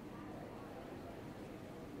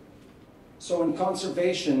 So in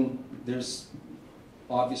conservation, there's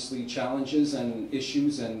obviously challenges and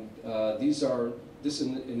issues, and this is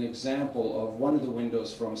an example of one of the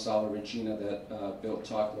windows from Sala Regina that Bill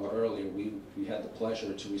talked about earlier. We had the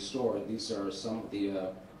pleasure to restore. These are some of the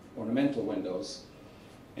ornamental windows,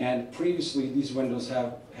 and previously these windows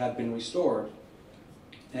had been restored,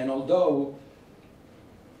 and although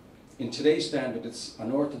in today's standard it's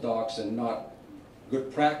unorthodox and not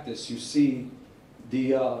good practice, you see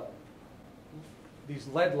these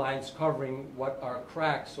lead lines covering what are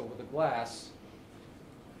cracks over the glass.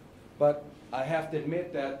 But I have to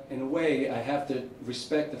admit that in a way I have to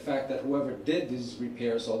respect the fact that whoever did these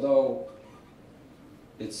repairs, although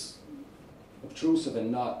it's obtrusive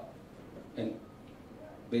and not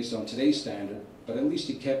based on today's standard, but at least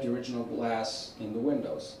he kept the original glass in the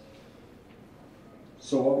windows.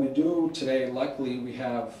 So what we do today, luckily we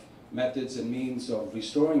have methods and means of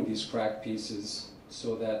restoring these cracked pieces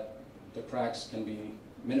so that the cracks can be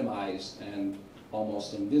minimized and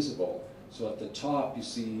almost invisible. So at the top you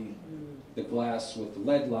see the glass with the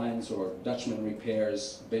lead lines or Dutchman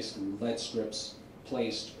repairs, basically lead strips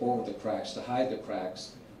placed over the cracks to hide the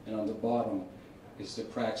cracks, and on the bottom is the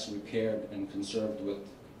cracks repaired and conserved with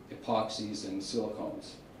epoxies and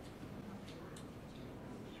silicones.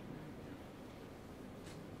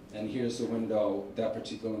 And here's the window, that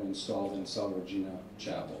particular one installed in Sala Regina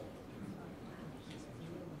Chapel.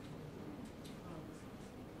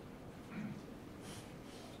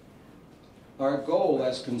 Our goal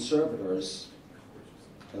as conservators,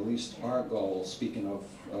 at least our goal, speaking of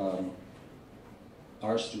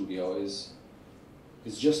our studio, is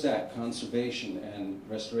just that, conservation and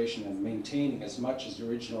restoration and maintaining as much as the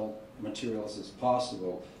original materials as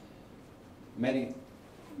possible. Many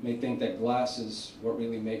may think that glass is what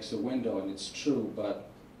really makes a window, and it's true, but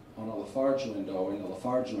on a Lafarge window, in a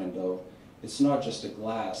Lafarge window, it's not just a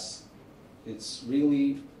glass. It's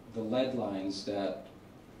really the lead lines that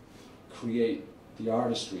create the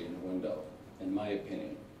artistry in a window, in my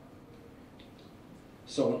opinion.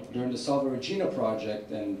 So during the Salva Regina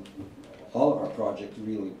project, and all of our project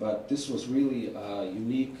really, but this was really a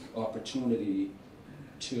unique opportunity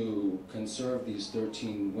to conserve these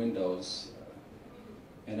 13 windows.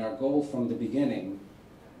 And our goal from the beginning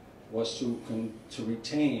was to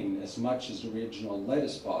retain as much as the original lead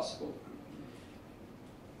as possible.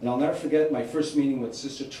 And I'll never forget my first meeting with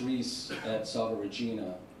Sister Therese at Salva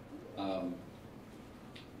Regina,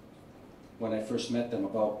 when I first met them,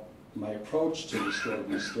 about my approach to restore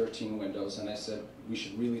these 13 windows. And I said, we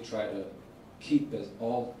should really try to keep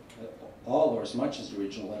all or as much as the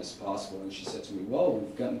original lead as possible. And she said to me, well,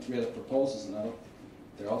 we've gotten 3 other proposals, and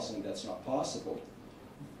they're all saying that's not possible.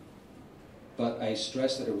 But I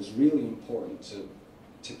stressed that it was really important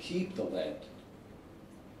to keep the lead,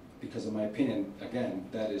 because in my opinion, again,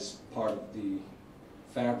 that is part of the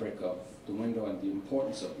fabric of the window and the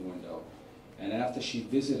importance of the window. And after she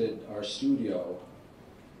visited our studio,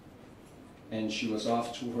 and she was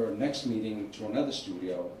off to her next meeting to another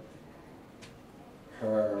studio,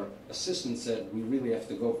 her assistant said, we really have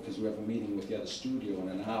to go because we have a meeting with the other studio in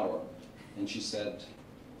an hour. And she said,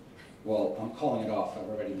 well, I'm calling it off. I've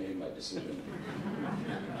already made my decision.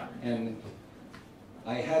 And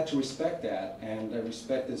I had to respect that, and I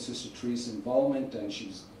respected Sister Therese's involvement, and she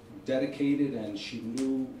was dedicated, and she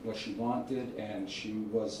knew what she wanted, and she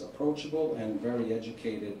was approachable and very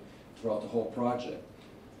educated throughout the whole project.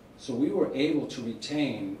 So we were able to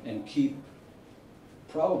retain and keep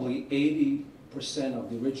probably 80%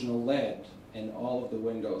 of the original lead in all of the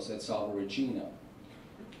windows at Salva Regina.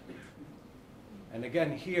 And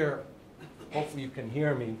again here, hopefully you can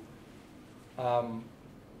hear me,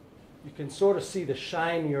 you can sort of see the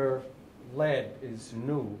shinier lead is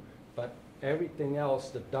new, but everything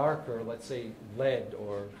else, the darker, let's say lead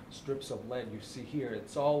or strips of lead you see here,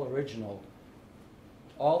 it's all original.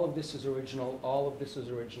 All of this is original, all of this is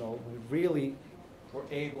original. We really were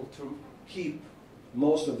able to keep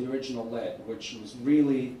Most of the original lead, which was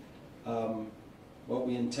really what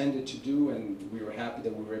we intended to do, and we were happy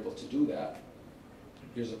that we were able to do that.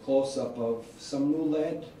 Here's a close-up of some new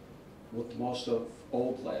lead with most of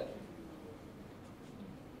old lead.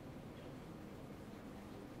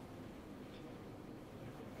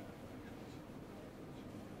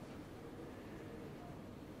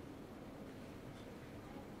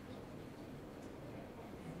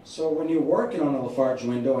 So when you're working on a Lafarge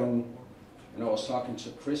window, and I was talking to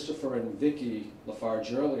Christopher and Vicky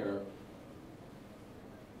Lafarge earlier,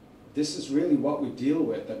 this is really what we deal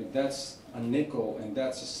with. I mean, that's a nickel, and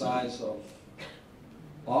that's the size of,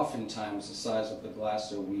 oftentimes the size of the glass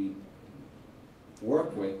that we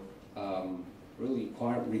work with, really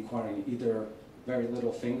requiring either very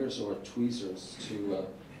little fingers or tweezers to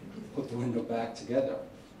put the window back together.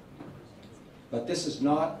 But this is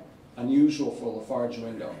not unusual for a Lafarge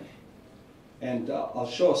window. And I'll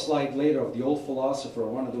show a slide later of the Old Philosopher,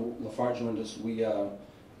 one of the Lafarge windows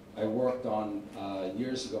I worked on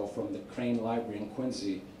years ago from the Crane Library in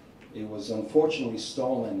Quincy. It was unfortunately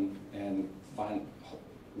stolen, and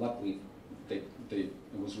luckily it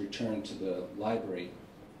was returned to the library.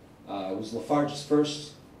 It was Lafarge's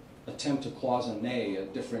first attempt to cloisonner, a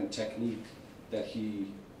different technique that he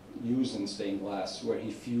used in stained glass, where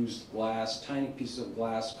he fused glass, tiny pieces of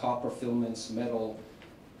glass, copper filaments, metal,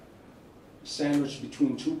 sandwiched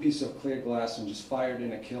between 2 pieces of clear glass, and just fired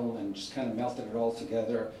in a kiln and just kind of melted it all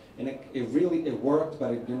together. And it worked,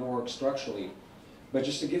 but it didn't work structurally. But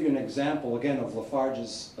just to give you an example, again, of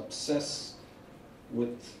Lafarge's obsessed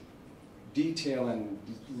with detail and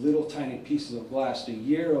little tiny pieces of glass, the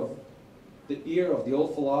ear of the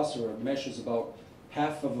Old Philosopher measures about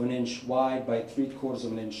 1/2 of an inch wide by 3/4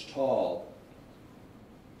 of an inch tall.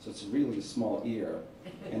 So it's a really small ear.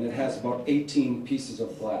 And it has about 18 pieces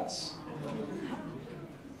of glass.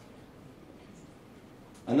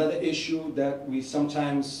 Another issue that we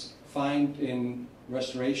sometimes find in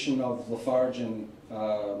restoration of Lafarge and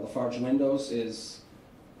Lafarge windows is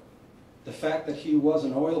the fact that he was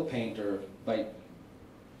an oil painter by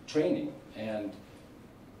training. And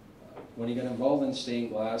when he got involved in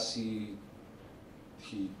stained glass, he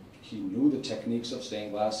knew the techniques of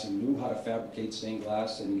stained glass, he knew how to fabricate stained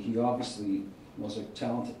glass, and he obviously was a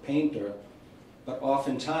talented painter. But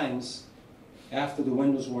oftentimes, after the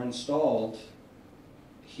windows were installed,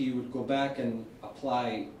 he would go back and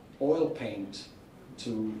apply oil paint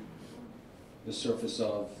to the surface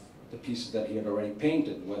of the pieces that he had already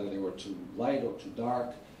painted, whether they were too light or too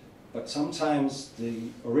dark. But sometimes the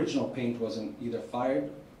original paint wasn't either fired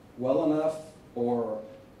well enough or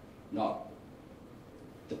not.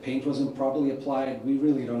 The paint wasn't properly applied. We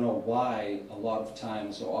really don't know why a lot of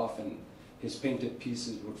times or often his painted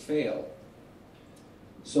pieces would fail.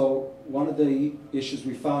 So one of the issues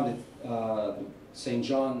we found at St.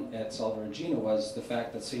 John at Salve Regina was the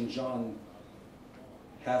fact that St. John,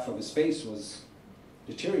 half of his face was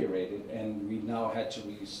deteriorated, and we now had to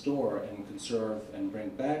restore and conserve and bring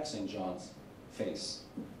back St. John's face.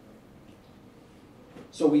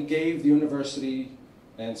 So we gave the university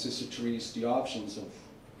and Sister Therese the options of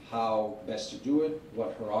how best to do it,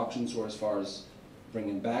 what her options were as far as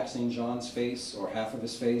bringing back St. John's face or half of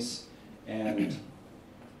his face, and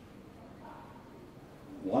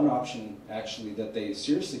one option actually that they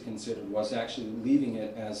seriously considered was actually leaving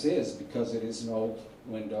it as is, because it is an old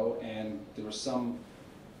window and there was some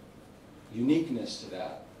uniqueness to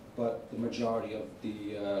that, but the majority of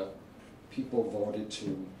the people voted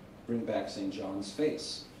to bring back St. John's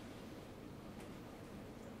face.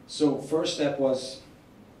 So first step was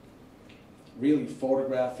really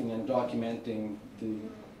photographing and documenting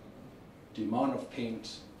the amount of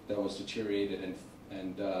paint that was deteriorated,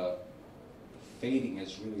 and fading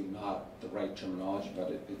is really not the right terminology,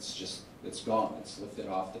 but it's gone, it's lifted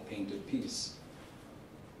off the painted piece.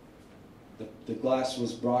 The glass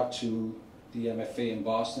was brought to the MFA in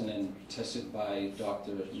Boston and tested by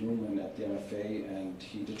Dr. Newman at the MFA, and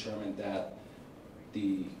he determined that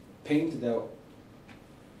the paint that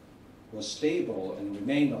was stable and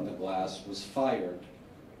remained on the glass was fired,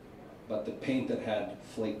 but the paint that had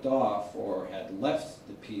flaked off or had left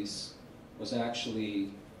the piece was actually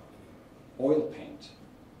oil paint.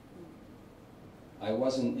 I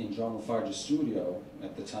wasn't in John Lafarge's studio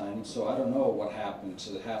at the time, so I don't know what happened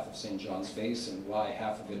to the half of St. John's face and why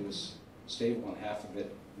half of it was stable and half of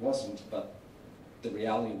it wasn't, but the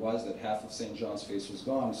reality was that half of St. John's face was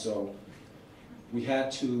gone, so we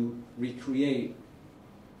had to recreate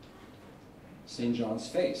St. John's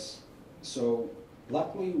face. So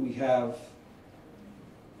luckily we have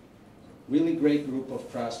really great group of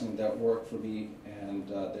craftsmen that work for me, and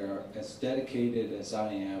they're as dedicated as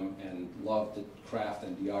I am and love the craft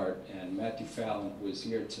and the art. And Matthew Fallon, who is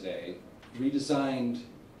here today, redesigned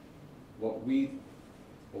what we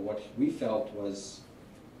felt was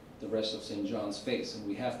the rest of St. John's face, and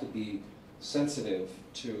we have to be sensitive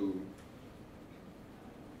to,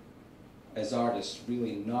 as artists,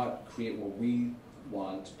 really not create what we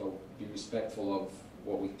want, but be respectful of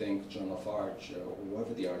what we think John Lafarge or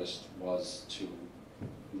whoever the artist was to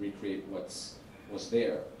recreate was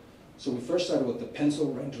there. So we first started with the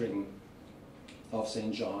pencil rendering of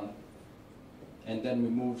St. John, and then we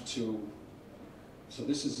moved to, so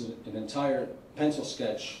this is an entire pencil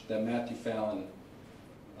sketch that Matthew Fallon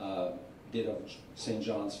did of St.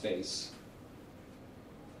 John's face.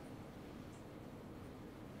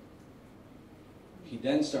 He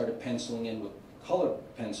then started penciling in with color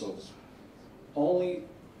pencils only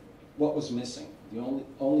what was missing,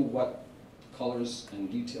 only what colors and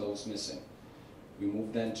detail was missing. We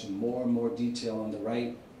moved then to more and more detail on the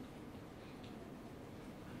right.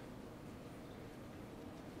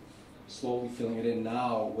 Slowly filling it in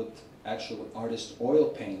now with actual artist oil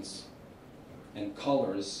paints and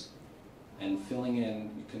colors, and filling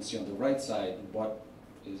in, you can see on the right side what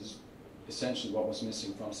is essentially what was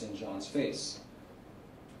missing from St. John's face.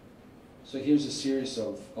 So here's a series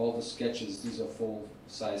of all the sketches. These are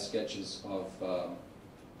full-size sketches of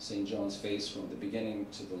St. John's face from the beginning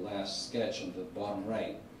to the last sketch on the bottom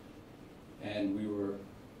right. And we were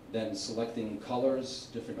then selecting colors,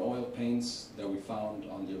 different oil paints that we found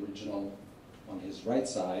on the original, on his right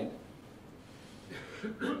side.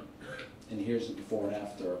 And here's the before and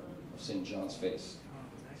after of St. John's face.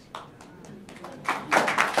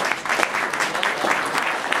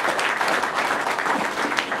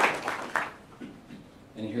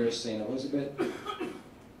 And here's St. Elizabeth,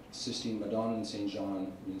 Sistine Madonna, and St.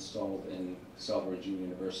 John installed in Salve Regina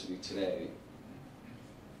University today.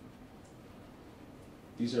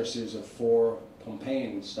 These are a series of 4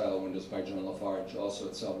 Pompeian style windows by John Lafarge, also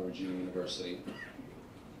at Salve Regina University.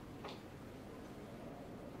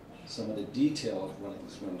 Some of the detail of one of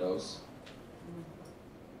these windows.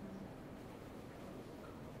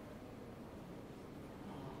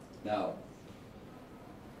 Now,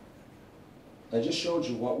 I just showed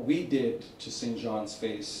you what we did to St. John's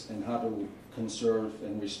face and how to conserve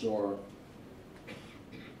and restore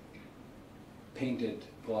painted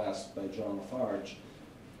glass by John Lafarge.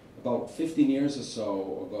 About 15 years or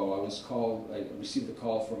so ago, I received a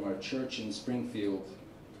call from our church in Springfield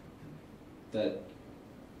that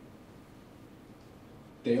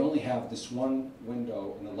they only have this one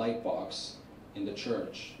window in a light box in the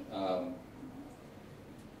church.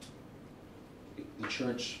 The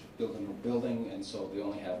church built a new building, and so they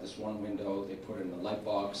only have this one window. They put it in a light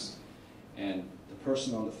box, and the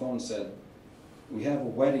person on the phone said, we have a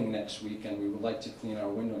wedding next week and we would like to clean our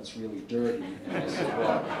window, it's really dirty. And I said,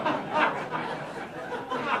 well,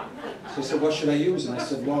 so he said, what should I use? And I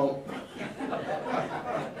said, well,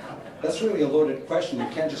 that's really a loaded question. You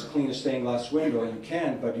can't just clean a stained glass window. You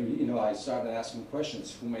can, but you know, I started asking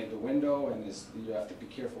questions. Who made the window? And you have to be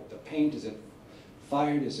careful with the paint. Is it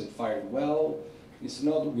fired? Is it fired well? He said,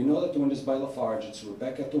 no, we know that the window is by Farge. It's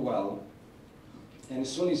Rebecca at the well. And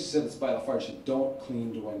as soon as he said it's by Farge, he said, don't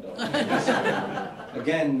clean the window.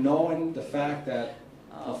 Again, knowing the fact that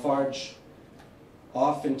Farge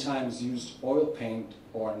oftentimes used oil paint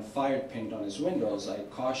or fired paint on his windows, I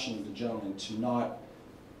cautioned the gentleman to not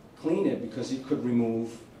clean it because he could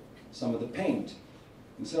remove some of the paint.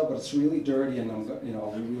 He said, oh, but it's really dirty and we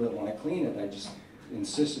really want to clean it. I just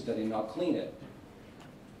insisted that he not clean it.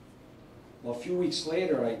 Well, a few weeks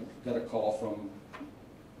later, I got a call from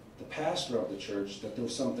the pastor of the church that there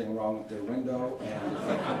was something wrong with their window and if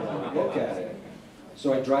I could look at it.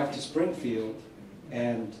 So I drive to Springfield,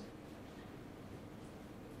 and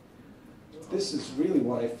this is really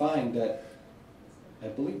what I find, that I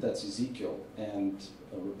believe that's Ezekiel and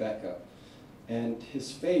Rebecca, and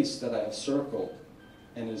his face that I have circled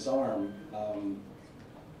and his arm,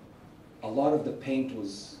 a lot of the paint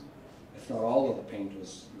was, if not all of the paint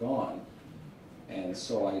was gone. And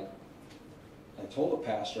so I told the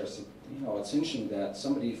pastor, I said, you know, it's interesting that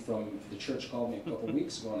somebody from the church called me a couple of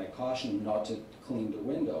weeks ago and I cautioned him not to clean the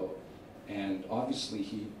window, and obviously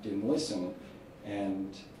he didn't listen,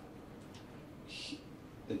 and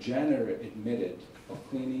the janitor admitted of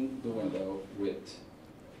cleaning the window with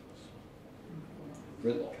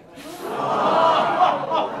Brittle.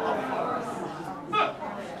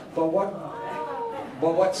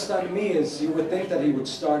 But what stunned me is, you would think that he would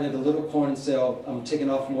start at a little corner and say, oh, I'm taking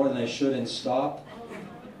off more than I should, and stop.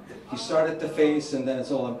 He started at the face, and then it's,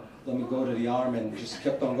 oh, let me go to the arm, and just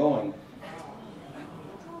kept on going.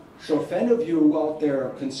 So if any of you out there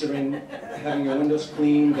are considering having your windows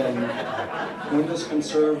cleaned and windows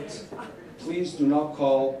conserved, please do not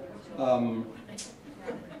call,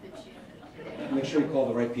 make sure you call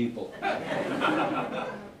the right people.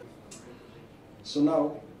 So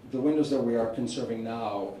now, the windows that we are conserving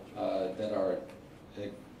now, that are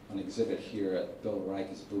on exhibit here at Bill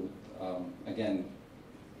Vareika's booth, again,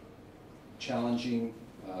 challenging,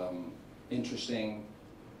 interesting,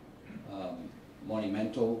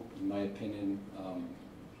 monumental, in my opinion.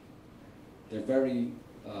 They're very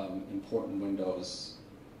important windows,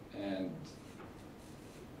 and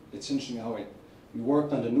it's interesting how we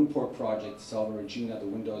worked on the Newport project, Salve Regina. The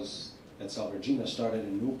windows at Salve Regina started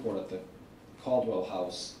in Newport at the Caldwell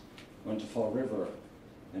House, went to Fall River,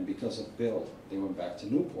 and because of Bill, they went back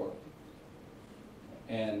to Newport.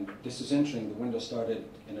 And this is interesting, the window started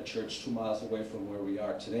in a church 2 miles away from where we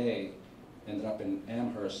are today, ended up in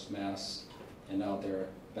Amherst, Mass, and now they're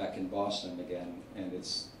back in Boston again. And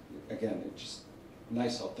it's, again, it's just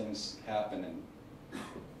nice how things happen and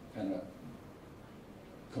kind of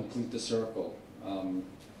complete the circle.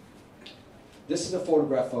 This is a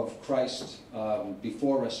photograph of Christ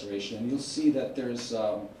before restoration, and you'll see that there's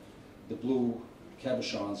the blue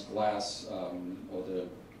cabochons, glass, or the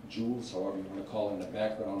jewels, however you want to call it, in the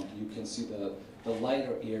background. You can see the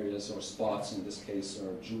lighter areas or spots, in this case,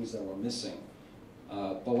 are jewels that were missing.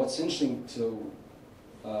 But what's interesting to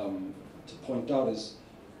point out is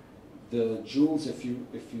the jewels, if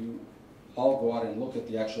you all go out and look at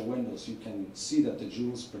the actual windows, you can see that the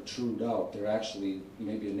jewels protrude out. They're actually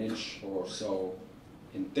maybe an inch or so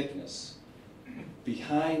in thickness.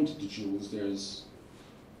 Behind the jewels, there's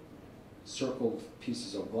circled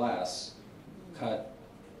pieces of glass, cut.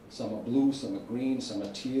 Some are blue, some are green, some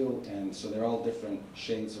are teal, and so they're all different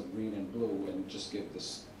shades of green and blue, and just give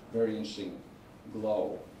this very interesting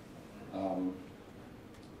glow.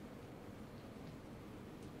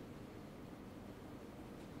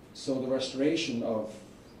 So the restoration of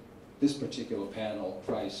this particular panel,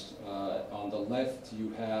 Christ, on the left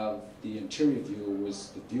you have the interior view, was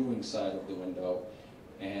the viewing side of the window,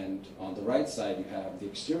 and on the right side you have the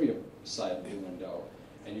exterior side of the window,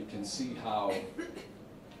 and you can see how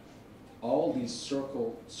all these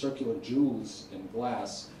circular jewels in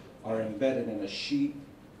glass are embedded in a sheet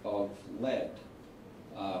of lead,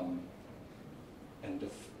 and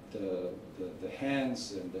the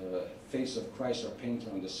hands and the face of Christ are painted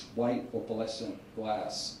on this white opalescent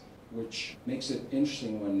glass, which makes it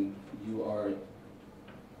interesting when you are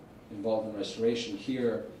involved in restoration.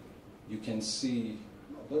 Here you can see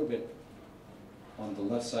a little bit on the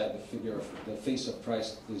left side, the figure of the face of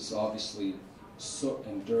Christ is obviously soot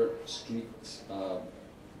and dirt streaked.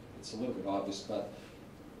 It's a little bit obvious, but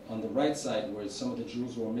on the right side, where some of the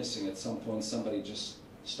jewels were missing, at some point somebody just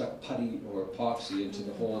stuck putty or epoxy into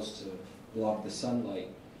the holes to block the sunlight.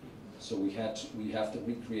 So we have to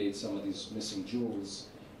recreate some of these missing jewels.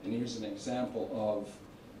 And here's an example of,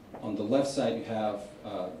 on the left side you have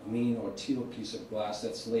a green or teal piece of glass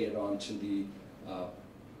that's layered onto the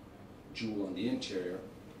jewel on the interior.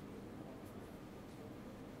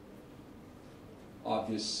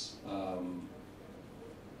 Obvious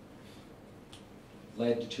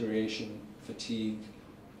lead deterioration, fatigue,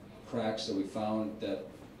 cracks that we found that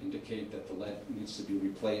indicate that the lead needs to be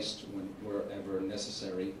replaced wherever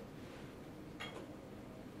necessary.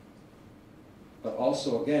 But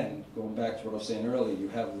also, again, going back to what I was saying earlier, you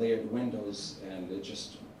have layered windows and they're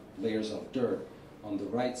just layers of dirt. On the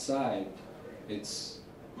right side, it's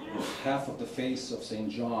half of the face of St.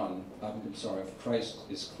 John, of Christ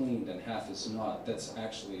is cleaned and half is not. That's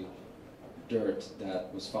actually dirt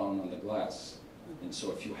that was found on the glass. And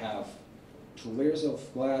so if you have 2 layers of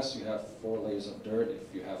glass, you have 4 layers of dirt.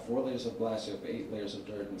 If you have 4 layers of glass, you have 8 layers of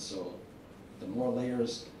dirt. And so the more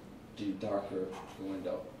layers, the darker the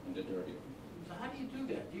window and the dirtier. So how do you do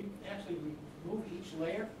that? Do you actually remove each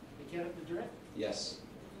layer to get at the dirt? Yes.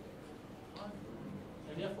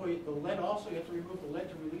 And therefore, the lead also, you have to remove the lead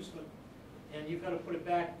to release it, and you've got to put it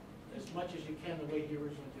back as much as you can the way you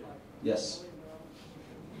originally did. Yes.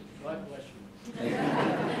 God bless you. Thank you.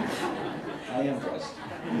 I am blessed.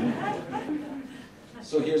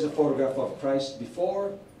 So here's a photograph of Christ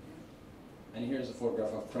before, and here's a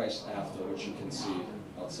photograph of Christ after, which you can see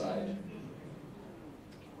outside.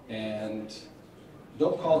 And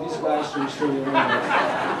don't call these guys to restore your windows.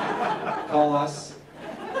 Call us.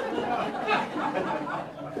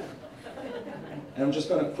 And I'm just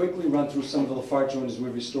going to quickly run through some of the Farge windows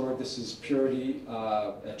we've restored. This is Purity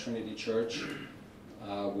at Trinity Church.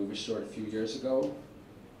 We restored a few years ago.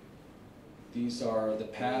 These are the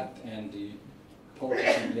path and the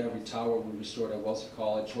portraits of every tower we restored at Wellesley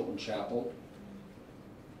College, Houghton Chapel.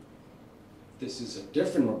 This is a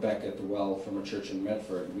different Rebecca at the well from a church in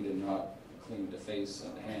Medford. We did not clean the face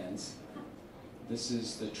and the hands. This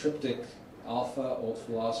is the triptych Alpha, Old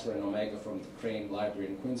Philosopher, and Omega from the Crane Library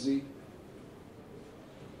in Quincy.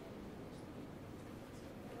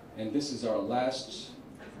 And this is our last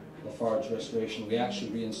Lafarge restoration. We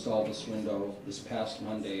actually reinstalled this window this past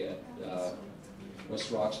Monday at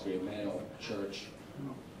West Roxbury Emmanuel Church.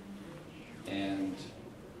 And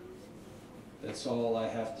that's all I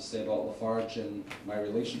have to say about Lafarge and my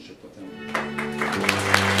relationship with him.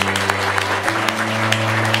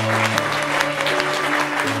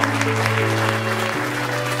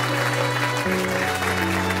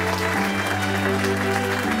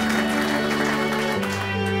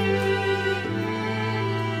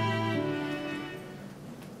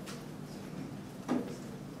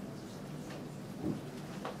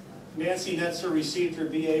 Nancy Netzer received her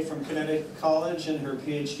BA from Connecticut College and her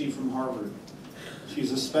PhD from Harvard.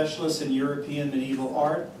 She's a specialist in European medieval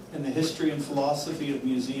art and the history and philosophy of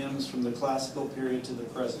museums from the classical period to the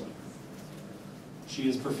present. She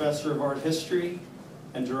is professor of art history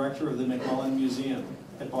and director of the McMullen Museum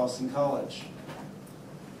at Boston College.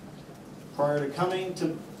 Prior to coming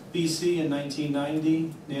to BC in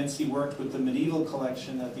 1990, Nancy worked with the medieval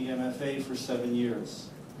collection at the MFA for 7 years.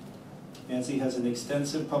 Nancy has an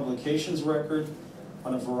extensive publications record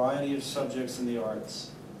on a variety of subjects in the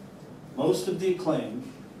arts. Most of the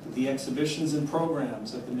acclaim that the exhibitions and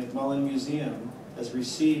programs at the McMullen Museum has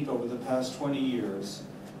received over the past 20 years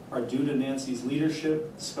are due to Nancy's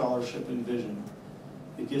leadership, scholarship, and vision.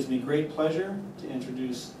 It gives me great pleasure to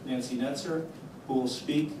introduce Nancy Netzer, who will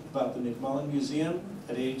speak about the McMullen Museum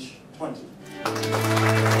at age 20.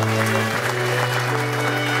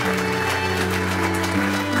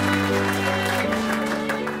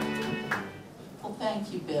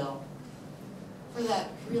 Thank you, Bill, for that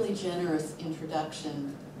really generous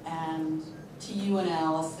introduction, and to you and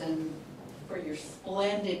Allison for your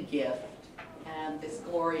splendid gift and this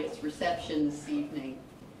glorious reception this evening.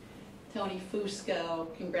 Tony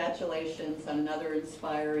Fusco, congratulations on another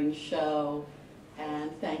inspiring show,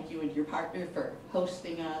 and thank you and your partner for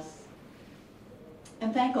hosting us.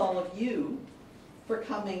 And thank all of you for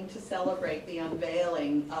coming to celebrate the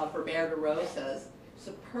unveiling of Roberto Rosa's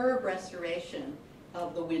superb restoration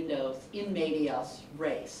of the windows in medias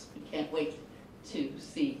res. We can't wait to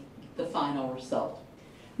see the final result.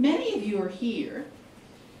 Many of you are here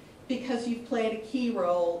because you've played a key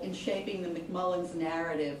role in shaping the McMullen's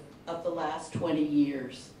narrative of the last 20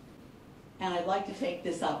 years. And I'd like to take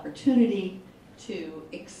this opportunity to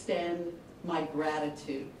extend my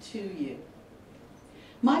gratitude to you.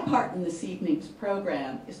 My part in this evening's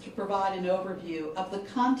program is to provide an overview of the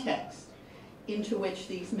context into which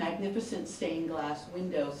these magnificent stained glass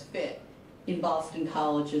windows fit in Boston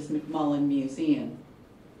College's McMullen Museum.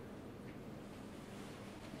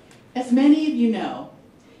 As many of you know,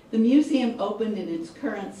 the museum opened in its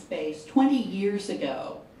current space 20 years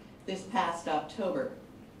ago, this past October.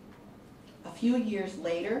 A few years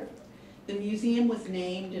later, the museum was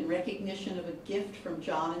named in recognition of a gift from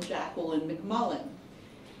John and Jacqueline McMullen,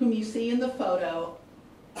 whom you see in the photo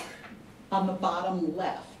on the bottom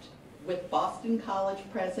left, with Boston College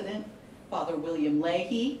President Father William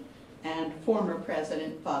Leahy and former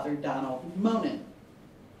President Father Donald Monin.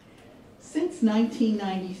 Since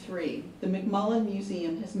 1993, the McMullen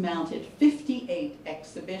Museum has mounted 58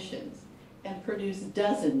 exhibitions and produced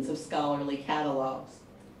dozens of scholarly catalogs.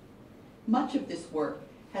 Much of this work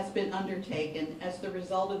has been undertaken as the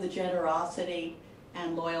result of the generosity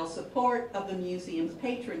and loyal support of the museum's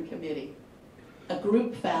patron committee, a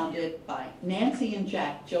group founded by Nancy and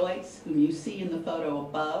Jack Joyce, whom you see in the photo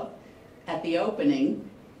above at the opening,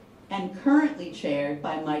 and currently chaired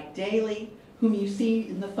by Mike Daly, whom you see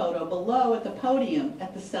in the photo below at the podium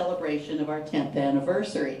at the celebration of our 10th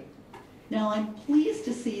anniversary. Now, I'm pleased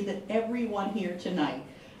to see that everyone here tonight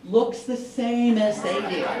looks the same as they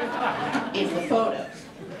did in the photos.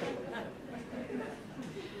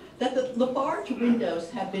 That the Farge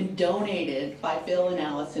windows have been donated by Bill and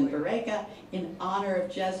Allison Vareika in honor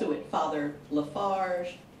of Jesuit Father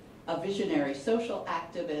Lafarge, a visionary social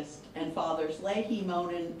activist, and Fathers Leahy,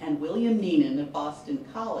 Monin, and William Neenan of Boston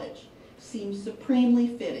College seems supremely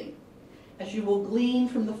fitting, as you will glean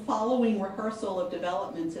from the following rehearsal of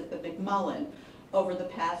developments at the McMullen over the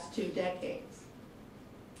past 2 decades.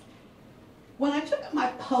 When I took up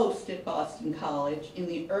my post at Boston College in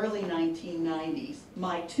the early 1990s,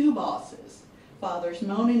 my 2 bosses, Fathers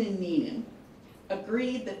Monin and Neenan,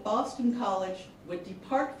 agreed that Boston College would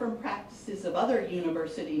depart from practices of other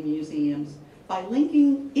university museums by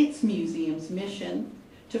linking its museum's mission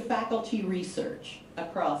to faculty research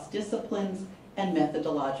across disciplines and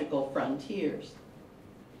methodological frontiers.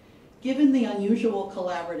 Given the unusual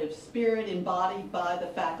collaborative spirit embodied by the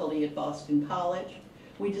faculty at Boston College,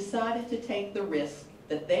 we decided to take the risk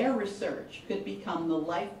that their research could become the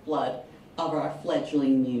lifeblood of our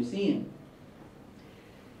fledgling museum.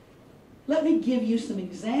 Let me give you some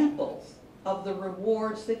examples of the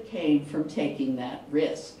rewards that came from taking that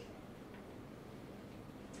risk.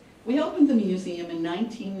 We opened the museum in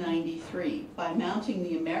 1993 by mounting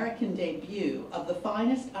the American debut of the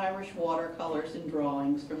finest Irish watercolors and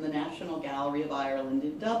drawings from the National Gallery of Ireland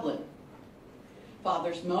in Dublin.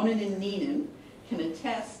 Fathers Monin and Neenan can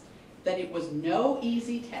attest that it was no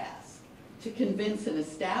easy task to convince an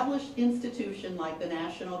established institution like the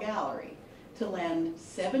National Gallery to lend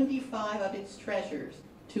 75 of its treasures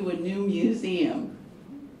to a new museum,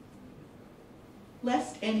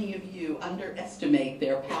 lest any of you underestimate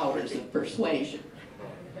their powers of persuasion.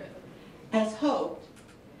 As hoped,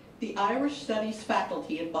 the Irish Studies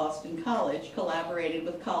faculty at Boston College collaborated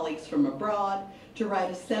with colleagues from abroad to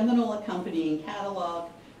write a seminal accompanying catalog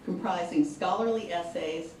comprising scholarly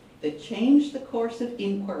essays that changed the course of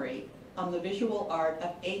inquiry on the visual art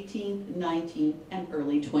of 18th, 19th, and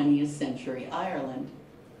early 20th century Ireland.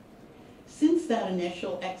 Since that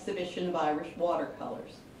initial exhibition of Irish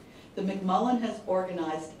watercolors, the McMullen has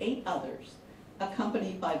organized 8 others,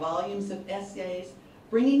 accompanied by volumes of essays,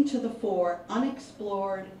 bringing to the fore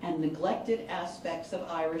unexplored and neglected aspects of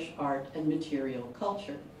Irish art and material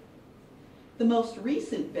culture. The most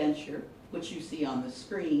recent venture, which you see on the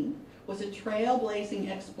screen, was a trailblazing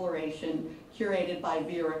exploration curated by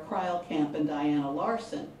Vera Kreilkamp and Diana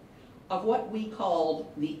Larson of what we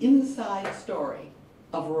called the inside story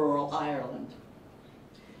of rural Ireland.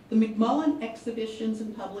 The McMullen exhibitions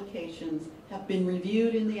and publications have been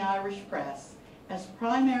reviewed in the Irish press as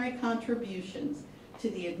primary contributions to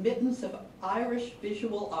the admittance of Irish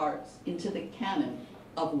visual arts into the canon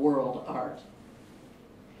of world art.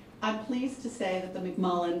 I'm pleased to say that the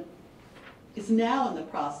McMullen is now in the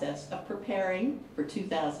process of preparing for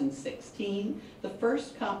 2016 the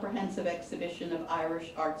first comprehensive exhibition of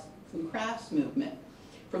Irish arts and crafts movement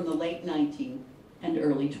from the late 19th and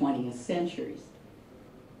early 20th centuries.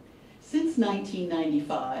 Since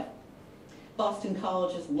 1995, Boston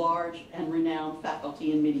College's large and renowned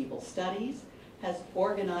faculty in medieval studies has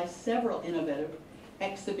organized several innovative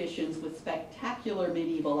exhibitions with spectacular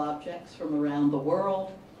medieval objects from around the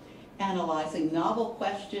world, analyzing novel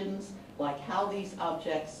questions like how these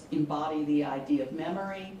objects embody the idea of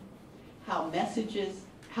memory, how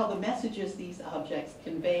the messages these objects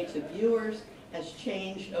convey to viewers has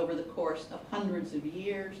changed over the course of hundreds of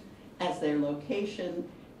years as their location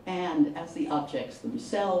and as the objects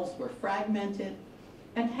themselves were fragmented,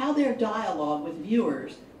 and how their dialogue with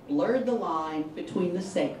viewers blurred the line between the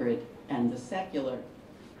sacred and the secular.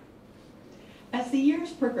 As the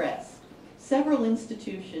years progressed, several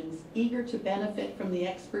institutions eager to benefit from the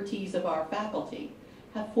expertise of our faculty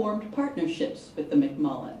have formed partnerships with the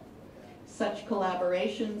McMullen. Such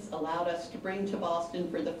collaborations allowed us to bring to Boston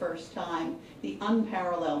for the first time the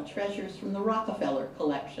unparalleled treasures from the Rockefeller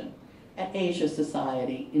collection at Asia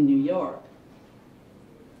Society in New York.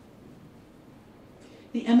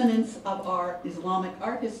 The eminence of our Islamic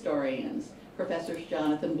art historians, Professors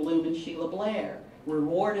Jonathan Bloom and Sheila Blair,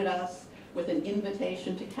 rewarded us with an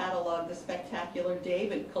invitation to catalog the spectacular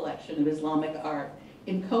David collection of Islamic art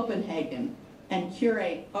in Copenhagen and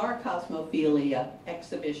curate our Cosmophilia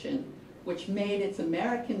exhibition, which made its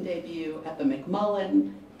American debut at the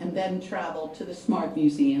McMullen and then traveled to the Smart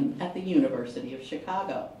Museum at the University of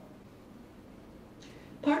Chicago.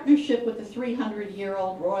 Partnership with the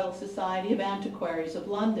 300-year-old Royal Society of Antiquaries of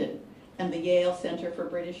London and the Yale Center for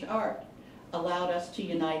British Art allowed us to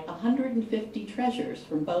unite 150 treasures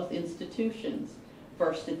from both institutions,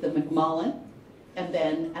 first at the McMullen and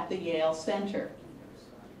then at the Yale Center,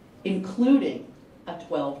 including a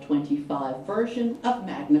 1225 version of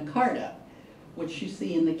Magna Carta, which you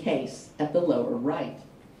see in the case at the lower right.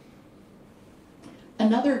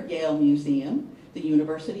 Another Yale museum, the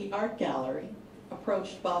University Art Gallery,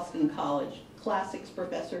 approached Boston College classics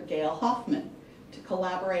professor Gail Hoffman to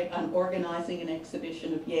collaborate on organizing an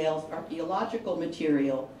exhibition of Yale's archaeological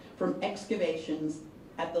material from excavations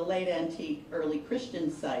at the late antique, early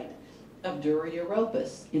Christian site of Dura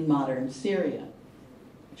Europos in modern Syria,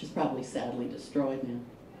 which is probably sadly destroyed now.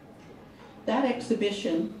 That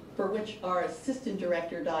exhibition, for which our assistant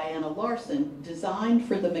director Diana Larson designed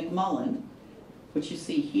for the McMullen, which you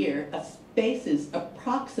see here, spaces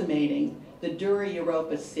approximating the Dura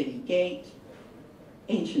Europos city gate,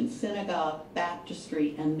 ancient synagogue,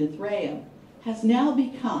 baptistry, and mithraeum, has now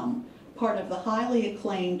become part of the highly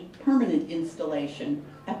acclaimed permanent installation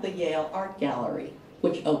at the Yale Art Gallery,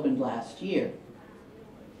 which opened last year.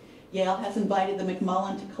 Yale has invited the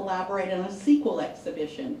McMullen to collaborate on a sequel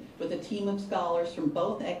exhibition with a team of scholars from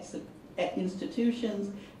both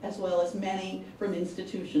institutions, as well as many from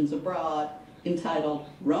institutions abroad, entitled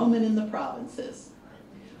Roman in the Provinces.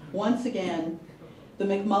 Once again, the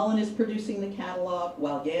McMullen is producing the catalog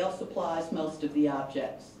while Yale supplies most of the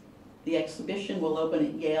objects. The exhibition will open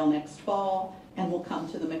at Yale next fall and will come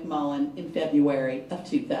to the McMullen in February of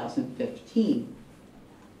 2015.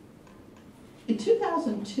 In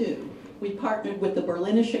 2002, we partnered with the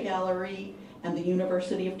Berlinische Galerie and the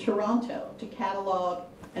University of Toronto to catalog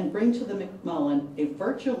and bring to the McMullen a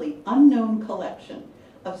virtually unknown collection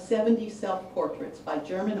of 70 self-portraits by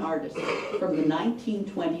German artists from the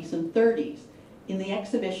 1920s and 30s in the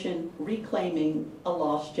exhibition Reclaiming a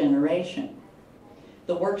Lost Generation.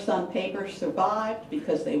 The works on paper survived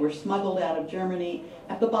because they were smuggled out of Germany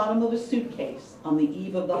at the bottom of a suitcase on the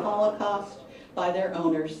eve of the Holocaust by their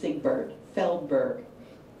owner Sigbert Feldberg.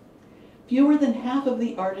 Fewer than half of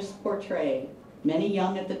the artists portrayed, many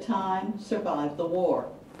young at the time, survived the war.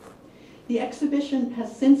 The exhibition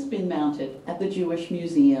has since been mounted at the Jewish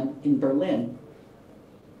Museum in Berlin.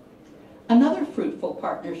 Another fruitful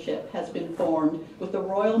partnership has been formed with the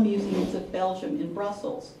Royal Museums of Belgium in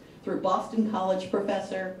Brussels through Boston College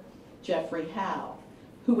professor Geoffrey Howe,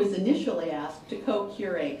 who was initially asked to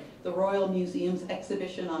co-curate the Royal Museum's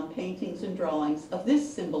exhibition on paintings and drawings of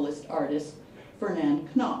this symbolist artist, Fernand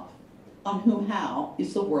Knopf, on whom Howe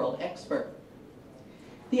is the world expert.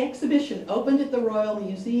 The exhibition opened at the Royal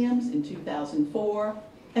Museums in 2004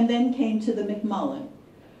 and then came to the McMullen,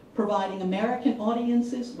 providing American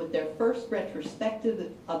audiences with their first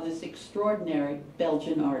retrospective of this extraordinary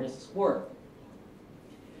Belgian artist's work.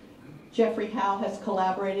 Geoffrey Howe has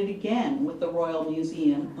collaborated again with the Royal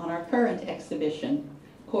Museum on our current exhibition,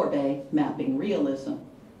 Courbet Mapping Realism.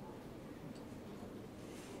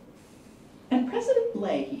 And President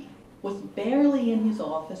Leahy was barely in his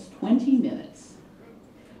office 20 minutes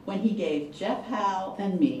when he gave Jeff Howe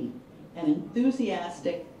and me an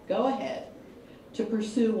enthusiastic go-ahead to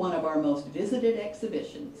pursue one of our most visited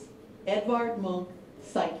exhibitions, Edvard Munch,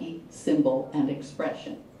 Psyche, Symbol, and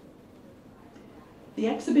Expression. The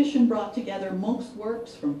exhibition brought together Munch's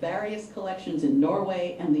works from various collections in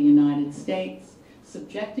Norway and the United States,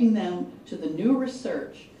 subjecting them to the new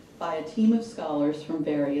research by a team of scholars from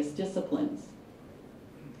various disciplines.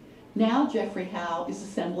 Now Geoffrey Howe is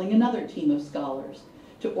assembling another team of scholars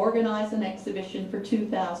to organize an exhibition for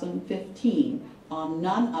 2015 on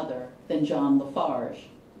none other than John Lafarge,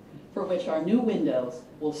 for which our new windows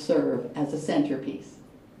will serve as a centerpiece.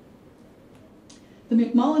 The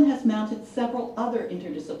McMullen has mounted several other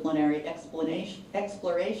interdisciplinary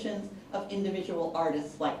explorations of individual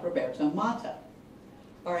artists like Roberto Matta.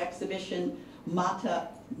 Our exhibition, Mata,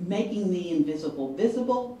 Making the Invisible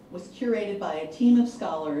Visible, was curated by a team of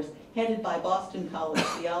scholars headed by Boston College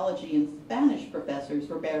theology and Spanish professors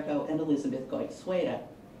Roberto and Elizabeth Goizueta.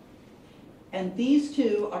 And these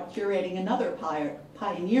two are curating another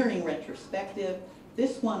pioneering retrospective,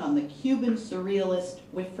 this one on the Cuban surrealist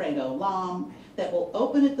Wilfredo Lam, that will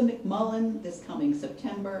open at the McMullen this coming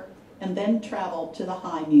September and then travel to the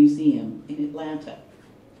High Museum in Atlanta.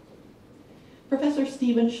 Professor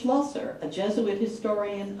Stephen Schlosser, a Jesuit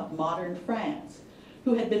historian of modern France,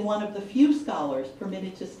 who had been one of the few scholars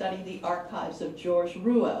permitted to study the archives of Georges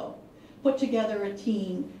Rouault, put together a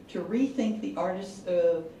team to rethink the artist's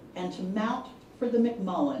oeuvre and to mount for the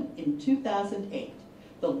McMullen in 2008,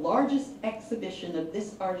 the largest exhibition of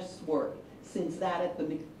this artist's work since that at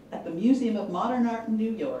the Museum of Modern Art in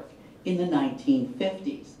New York in the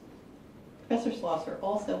 1950s. Professor Schlosser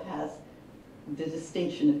also has the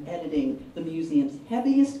distinction of editing the museum's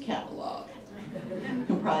heaviest catalog,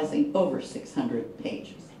 comprising over 600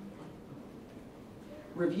 pages.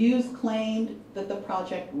 Reviews claimed that the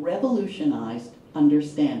project revolutionized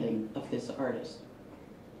understanding of this artist.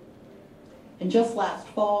 And just last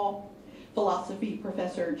fall, philosophy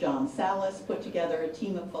professor John Salas put together a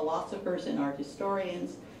team of philosophers and art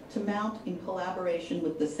historians to mount, in collaboration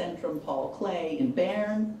with the Centrum Paul Klee in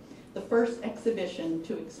Bern, the first exhibition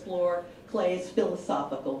to explore Klee's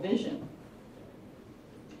philosophical vision.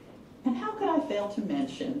 And how could I fail to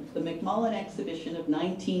mention the McMullen exhibition of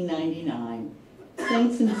 1999,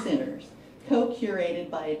 Saints and Sinners, co-curated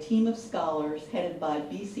by a team of scholars headed by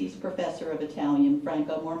BC's professor of Italian,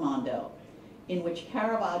 Franco Mormondo, in which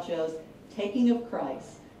Caravaggio's Taking of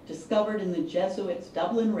Christ, discovered in the Jesuits'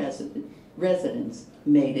 Dublin residence,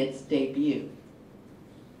 made its debut.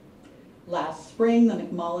 Last spring, the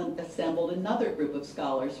McMullen assembled another group of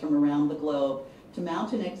scholars from around the globe to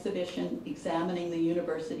mount an exhibition examining the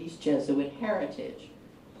university's Jesuit heritage.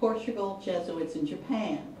 Portugal, Jesuits, and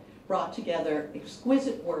Japan brought together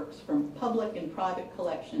exquisite works from public and private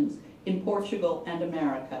collections in Portugal and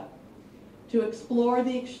America to explore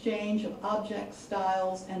the exchange of objects,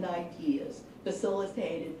 styles, and ideas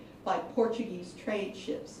facilitated by Portuguese trade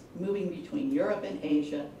ships moving between Europe and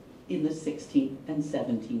Asia in the 16th and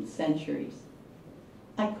 17th centuries.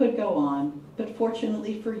 I could go on, but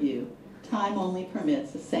fortunately for you, time only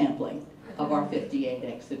permits a sampling of our 58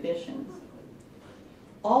 exhibitions.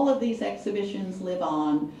 All of these exhibitions live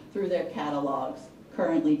on through their catalogs,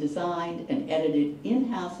 currently designed and edited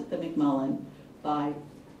in-house at the McMullen by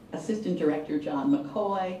Assistant Director John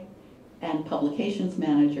McCoy and Publications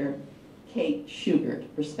Manager Kate Schugert,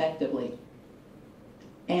 respectively.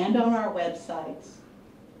 And on our websites,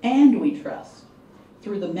 and we trust,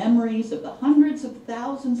 through the memories of the hundreds of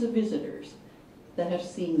thousands of visitors that have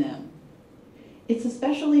seen them. It's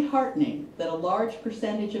especially heartening that a large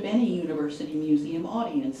percentage of any university museum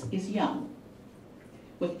audience is young.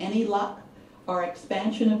 With any luck, our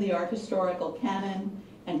expansion of the art historical canon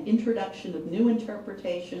and introduction of new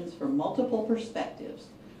interpretations from multiple perspectives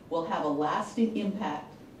will have a lasting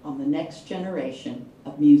impact on the next generation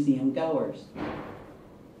of museum goers.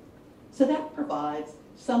 So that provides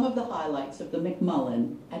some of the highlights of the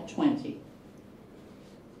McMullen at 20.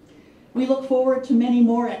 We look forward to many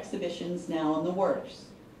more exhibitions now in the works.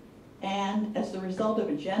 And as the result of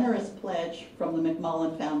a generous pledge from the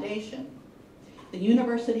McMullen Foundation, the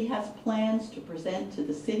university has plans to present to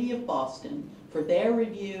the City of Boston for their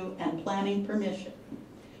review and planning permission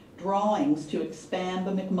drawings to expand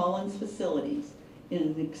the McMullen's facilities in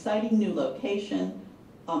an exciting new location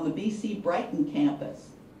on the BC Brighton campus,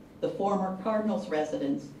 the former Cardinals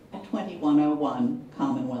residence at 2101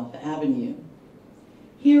 Commonwealth Avenue.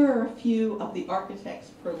 Here are a few of the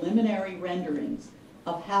architect's preliminary renderings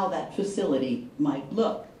of how that facility might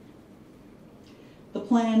look. The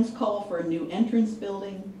plans call for a new entrance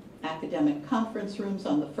building, academic conference rooms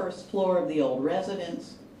on the first floor of the old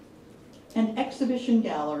residence, and exhibition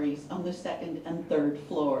galleries on the second and third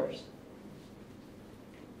floors.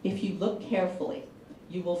 If you look carefully,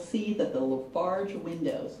 you will see that the Farge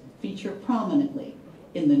windows feature prominently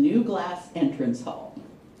in the new glass entrance hall.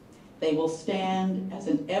 They will stand as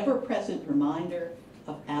an ever-present reminder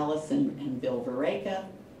of Allison and Bill Vareika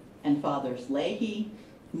and Fathers Leahy,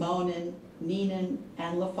 Monin, Neenan,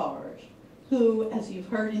 and Lafarge, who, as you've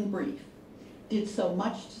heard in brief, did so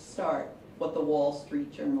much to start what the Wall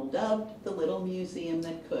Street Journal dubbed the little museum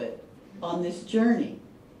that could, on this journey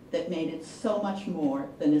that made it so much more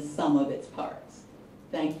than a sum of its parts.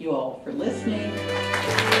 Thank you all for listening.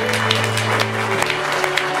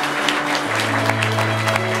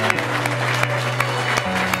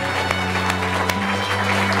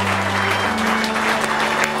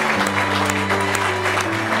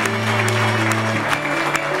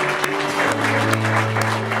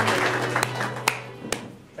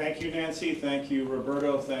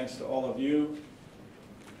 thanks to all of you.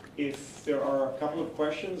 If there are a couple of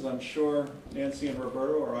questions, I'm sure Nancy and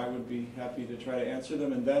Roberto or I would be happy to try to answer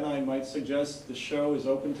them. And then I might suggest the show is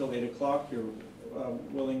open till 8 o'clock. You're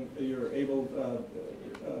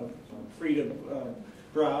free to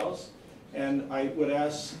browse. And I would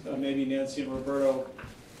ask maybe Nancy and Roberto,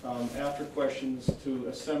 after questions, to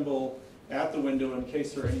assemble at the window in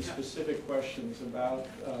case there are any specific questions about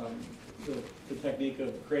the technique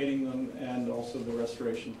of creating them and also the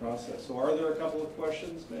restoration process. So are there a couple of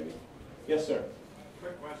questions, maybe? Yes, sir.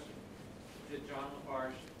 Quick question. Did John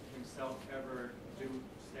Farge himself ever do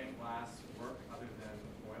stained glass work other than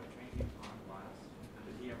oil painting on glass?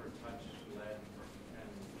 Did he ever touch lead and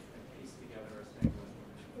piece together a stained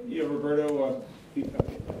glass? Yeah, Roberto,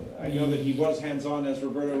 I know that he was hands-on as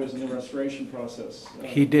Roberto was in the restoration process.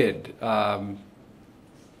 He did,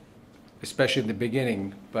 especially in the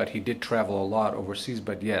beginning, but he did travel a lot overseas.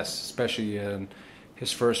 But yes, especially in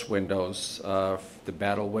his first windows, the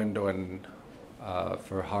battle window and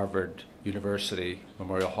for Harvard University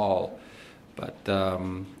Memorial Hall. But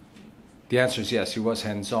the answer is yes, he was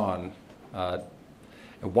hands-on. At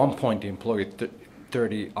one point, he employed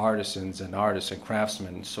 30 artisans and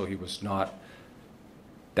craftsmen, so he was not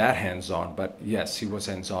that hands-on, but yes, he was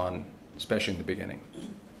hands-on, especially in the beginning.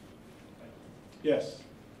 Yes.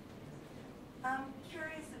 I'm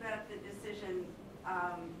curious about the decision.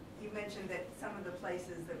 You mentioned that some of the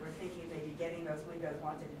places that were thinking of maybe getting those windows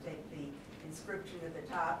wanted to take the inscription at the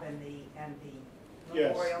top and the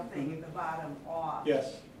Yes. memorial thing at the bottom off.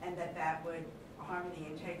 Yes. And that would harm the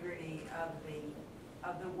integrity of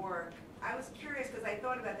the work. I was curious because I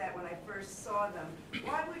thought about that when I first saw them.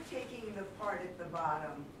 Why would taking the part at the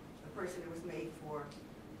bottom, the person it was made for,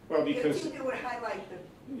 Well, because it would highlight the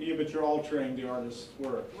yeah, but you're altering the artist's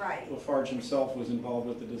work. right. Lafarge himself was involved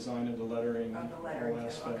with the design of the lettering Of the and lettering, all too,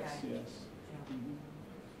 aspects. okay. Yes.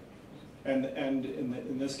 Yeah. And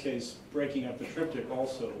in this case, breaking up the triptych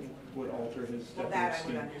also would alter his Well, decorative that I would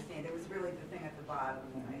scheme. understand. It was really the thing at the bottom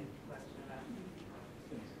that I had a question about.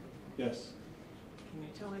 Yes. Can you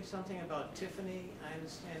tell me something about Tiffany? I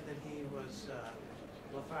understand that he was,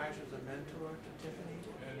 Lafarge was a mentor to Tiffany.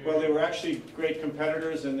 Well, they were actually great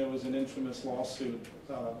competitors, and there was an infamous lawsuit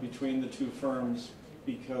between the two firms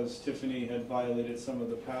because Tiffany had violated some of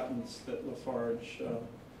the patents that Lafarge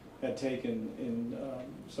had taken in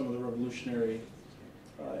some of the revolutionary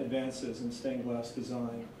advances in stained glass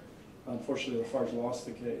design. Unfortunately, Lafarge lost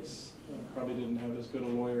the case. Probably didn't have as good a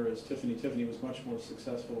lawyer as Tiffany. Tiffany was much more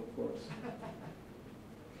successful, of course.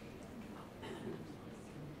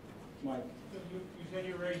 Mike? You said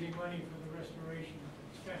you're raising money for the restoration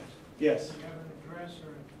expense. Yes. Do you have an address or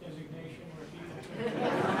a designation where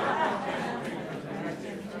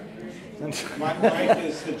people Mike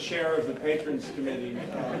is the chair of the Patrons Committee.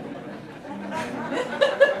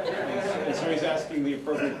 And so he's asking the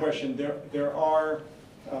appropriate question. There are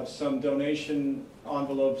some donation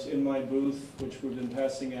envelopes in my booth, which we've been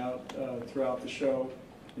passing out throughout the show,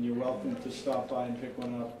 and you're welcome to stop by and pick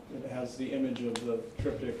one up. It has the image of the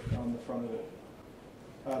triptych on the front of it.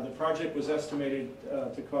 The project was estimated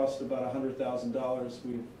to cost about $100,000.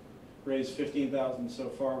 We've raised $15,000 so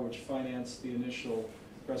far, which financed the initial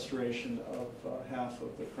restoration of half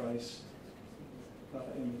of the Christ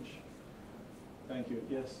image. Thank you.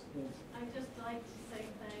 Yes? Yes. I'd just like to say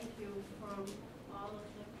thank you from all of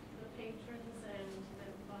the patrons and the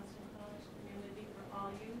Boston College community for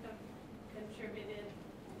all you have contributed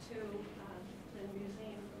to the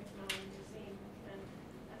museum, McMillan Museum. And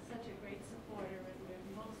such a great supporter, and we're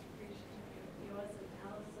most appreciative of yours and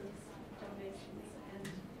Allison's donations and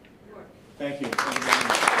work. Thank you. Thank you very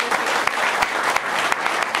much.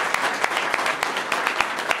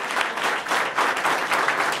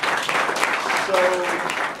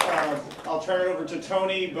 I'll turn it over to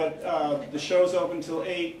Tony, but the show's open till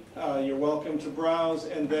 8. You're welcome to browse,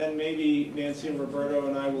 and then maybe Nancy and Roberto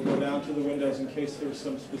and I will go down to the windows in case there's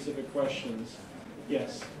some specific questions.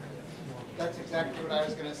 Yes? That's exactly what I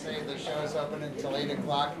was going to say. The show is open until 8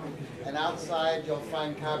 o'clock. And outside, you'll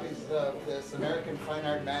find copies of this American Fine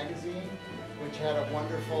Art magazine, which had a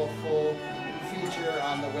wonderful full feature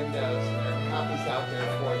on the windows. There are copies out there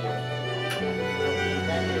for you.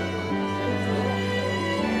 Thank you.